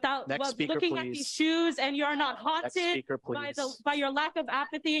without looking at these shoes, and you are not haunted by your lack of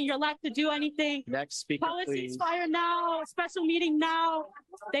apathy and your lack to do anything. Next speaker, Call a please. ceasefire now, special meeting now.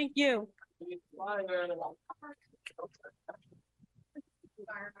 Thank you.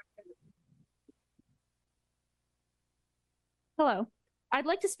 Hello, I'd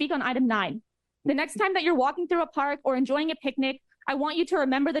like to speak on item 9. The next time that you're walking through a park or enjoying a picnic, I want you to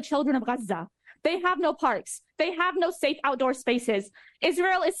remember the children of Gaza. They have no parks. They have no safe outdoor spaces.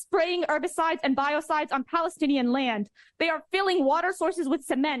 Israel is spraying herbicides and biocides on Palestinian land. They are filling water sources with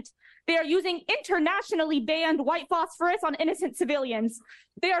cement. They are using internationally banned white phosphorus on innocent civilians.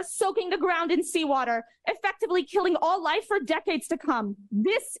 They are soaking the ground in seawater, effectively killing all life for decades to come.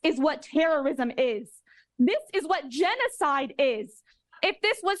 This is what terrorism is. This is what genocide is. If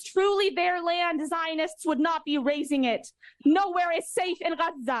this was truly their land, Zionists would not be raising it. Nowhere is safe in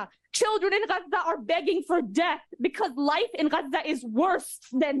Gaza. Children in Gaza are begging for death because life in Gaza is worse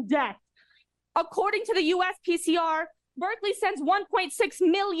than death. According to the USPCR, Berkeley sends $1.6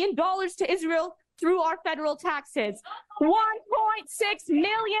 million to Israel through our federal taxes. $1.6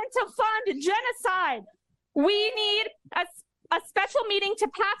 million to fund genocide. We need a special meeting to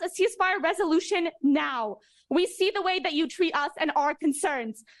pass a ceasefire resolution now. We see the way that you treat us and our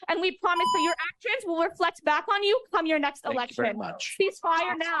concerns, and we promise that your actions will reflect back on you come your next election. Thank you very much.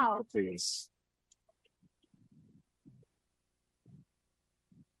 Ceasefire now. Please.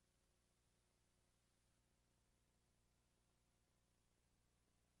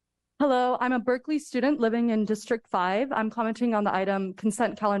 Hello, I'm a Berkeley student living in District 5. I'm commenting on the item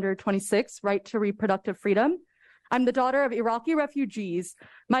Consent Calendar 26, Right to Reproductive Freedom. I'm the daughter of Iraqi refugees.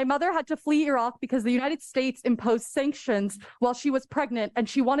 My mother had to flee Iraq because the United States imposed sanctions while she was pregnant, and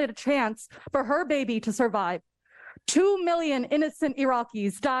she wanted a chance for her baby to survive. 2 million innocent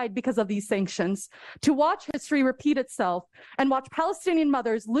Iraqis died because of these sanctions. To watch history repeat itself and watch Palestinian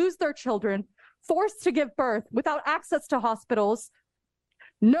mothers lose their children, forced to give birth without access to hospitals,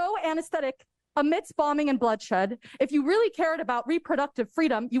 no anesthetic, amidst bombing and bloodshed. If you really cared about reproductive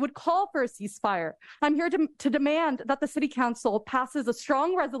freedom, you would call for a ceasefire. I'm here to demand that the City Council passes a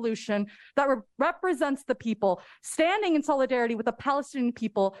strong resolution that represents the people, standing in solidarity with the Palestinian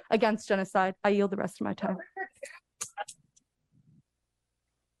people against genocide. I yield the rest of my time.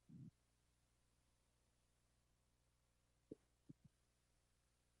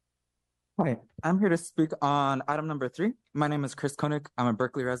 Hi, I'm here to speak on item number 3. My name is Chris Koenig. I'm a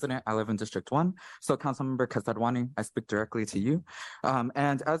Berkeley resident. I live in District 1. So Councilmember Kasadwani, I speak directly to you.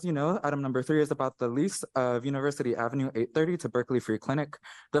 And as you know, item number 3 is about the lease of University Avenue 830 to Berkeley Free Clinic.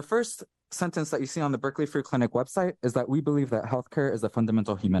 The first sentence that you see on the Berkeley Free Clinic website is that we believe that healthcare is a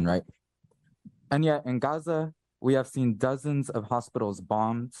fundamental human right. And yet in Gaza, we have seen dozens of hospitals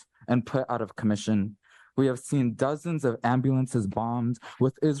bombed and put out of commission. We have seen dozens of ambulances bombed,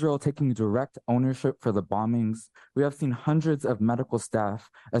 with Israel taking direct ownership for the bombings. We have seen hundreds of medical staff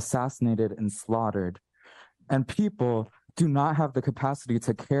assassinated and slaughtered. And people do not have the capacity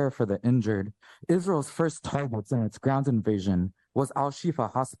to care for the injured. Israel's first targets in its ground invasion was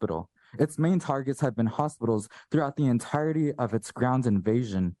Al-Shifa Hospital. Its main targets have been hospitals throughout the entirety of its ground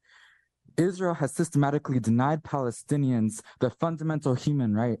invasion. Israel has systematically denied Palestinians the fundamental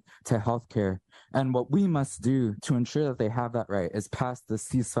human right to healthcare. And what we must do to ensure that they have that right is pass the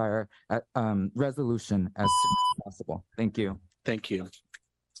ceasefire resolution as soon as possible. Thank you. Thank you.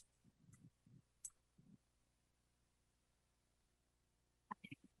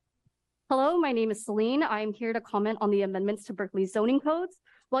 Hello, my name is Celine. I'm here to comment on the amendments to Berkeley's zoning codes.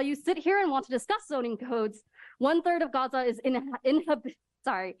 While you sit here and want to discuss zoning codes, 1/3 of Gaza is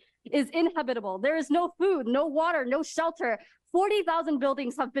inhabitable. There is no food, no water, no shelter. 40,000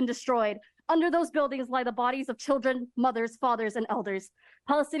 buildings have been destroyed. Under those buildings lie the bodies of children, mothers, fathers, and elders.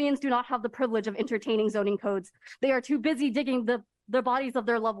 Palestinians do not have the privilege of entertaining zoning codes. They are too busy digging the bodies of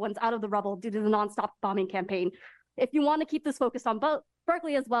their loved ones out of the rubble due to the nonstop bombing campaign. If you want to keep this focused on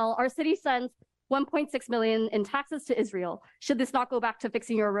Berkeley as well, our city sends 1.6 million in taxes to Israel. Should this not go back to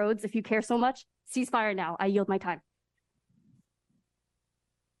fixing your roads if you care so much? Ceasefire now. I yield my time.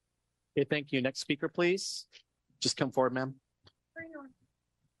 Okay, thank you. Next speaker, please. Just come forward, ma'am.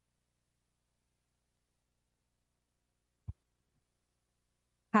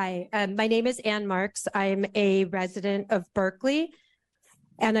 Hi, my name is Ann Marks. I'm a resident of Berkeley,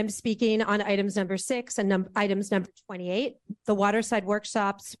 and I'm speaking on items number 6 and items number 28, the Waterside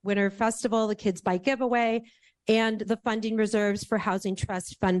Workshops, Winter Festival, the Kids Bike Giveaway, and the funding reserves for Housing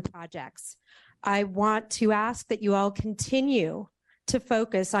Trust Fund projects. I want to ask that you all continue to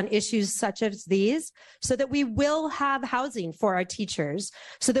focus on issues such as these so that we will have housing for our teachers,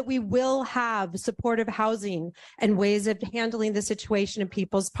 so that we will have supportive housing and ways of handling the situation in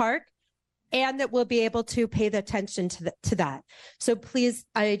People's Park, and that we'll be able to pay the attention to that. So please,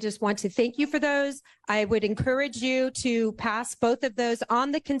 I just want to thank you for those. I would encourage you to pass both of those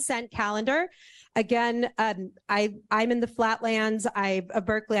on the consent calendar. Again, I'm in the flatlands of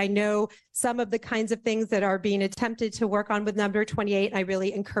Berkeley. I know some of the kinds of things that are being attempted to work on with number 28. And I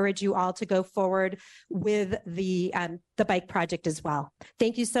really encourage you all to go forward with the bike project as well.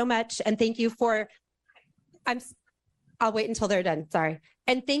 Thank you so much. And thank you for, I'll wait until they're done. Sorry.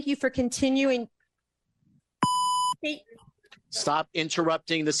 And thank you for continuing. Stop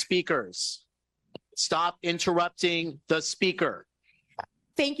interrupting the speakers. Stop interrupting the speaker.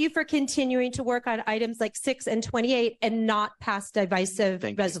 Thank you for continuing to work on items like 6 and 28 and not pass divisive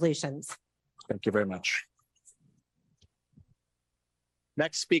resolutions. Thank you very much.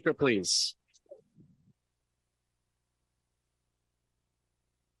 Next speaker, please.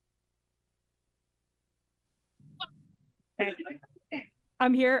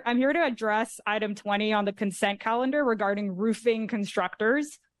 I'm here to address item 20 on the consent calendar regarding roofing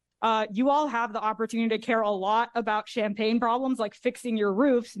constructors. You all have the opportunity to care a lot about Champaign problems like fixing your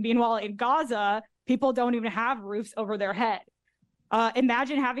roofs. Meanwhile, in Gaza, people don't even have roofs over their head.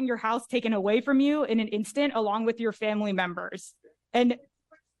 Imagine having your house taken away from you in an instant along with your family members. And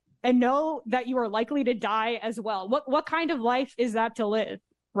know that you are likely to die as well. What kind of life is that to live,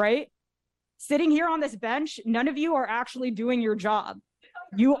 right? Sitting here on this bench, none of you are actually doing your job.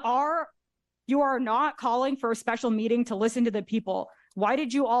 You are not calling for a special meeting to listen to the people. Why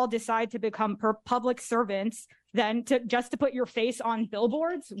did you all decide to become public servants then just to put your face on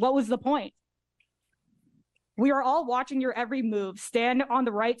billboards? What was the point? We are all watching your every move. Stand on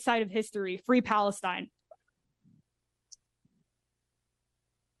the right side of history. Free Palestine.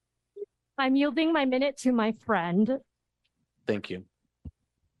 I'm yielding my minute to my friend. Thank you.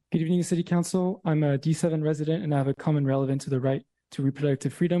 Good evening, City Council. I'm a D7 resident and I have a comment relevant to the right to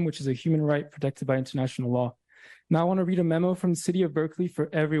reproductive freedom, which is a human right protected by international law. Now I want to read a memo from the city of Berkeley for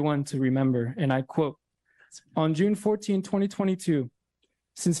everyone to remember, and I quote, on June 14, 2022,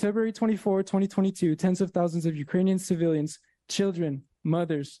 since February 24, 2022, tens of thousands of Ukrainian civilians, children,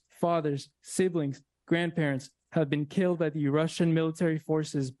 mothers, fathers, siblings, grandparents have been killed by the Russian military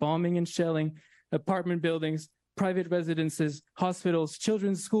forces bombing and shelling apartment buildings, private residences, hospitals,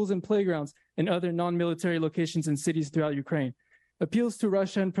 children's schools and playgrounds, and other non-military locations in cities throughout Ukraine. Appeals to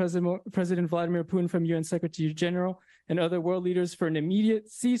Russia and President Vladimir Putin from UN Secretary General and other world leaders for an immediate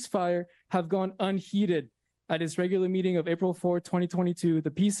ceasefire have gone unheeded. At its regular meeting of April 4, 2022,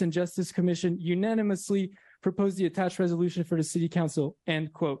 the Peace and Justice Commission unanimously proposed the attached resolution for the City Council,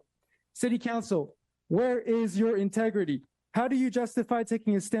 end quote. City Council, where is your integrity? How do you justify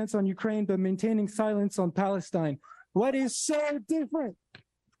taking a stance on Ukraine but maintaining silence on Palestine? What is so different?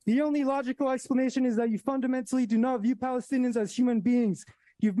 The only logical explanation is that you fundamentally do not view Palestinians as human beings.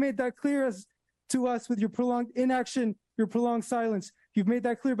 You've made that clear to us with your prolonged inaction, your prolonged silence. You've made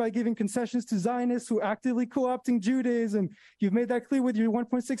that clear by giving concessions to Zionists who are actively co-opting Judaism. You've made that clear with your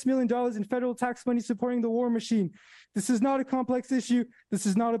 $1.6 million in federal tax money supporting the war machine. This is not a complex issue. This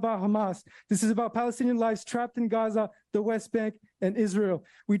is not about Hamas. This is about Palestinian lives trapped in Gaza, the West Bank, and Israel.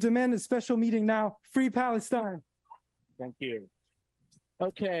 We demand a special meeting now. Free Palestine. Thank you.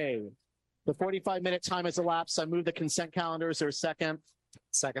 Okay. The 45-minute time has elapsed. I move the consent calendar. Is there a second?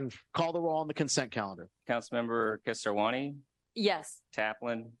 Second. Call the roll on the consent calendar. Councilmember Kesarwani, Yes.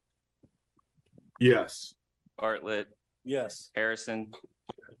 Taplin, Yes. Bartlett, Yes. Harrison,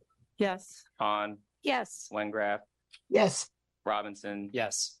 Yes. Hahn, Yes. Wengraf, Yes. Robinson,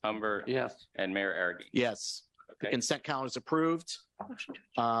 Yes. Humbert, Yes. and Mayor Argy. Yes. The Okay. consent calendar is approved.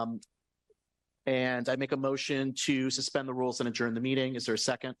 And I make a motion to suspend the rules and adjourn the meeting. Is there a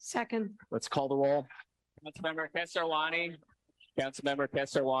second? Second. Let's call the roll. Councilmember Kesarwani, Councilmember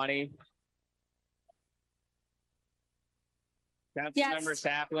Kesarwani, Councilmember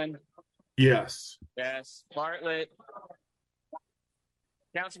Taplin, Yes. yes, Bartlett,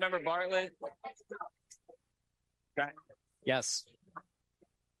 Councilmember Bartlett, Yes.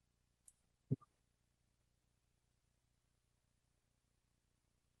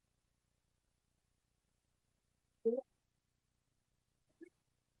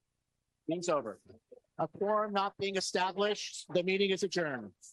 Meeting's over. A quorum not being established, the meeting is adjourned.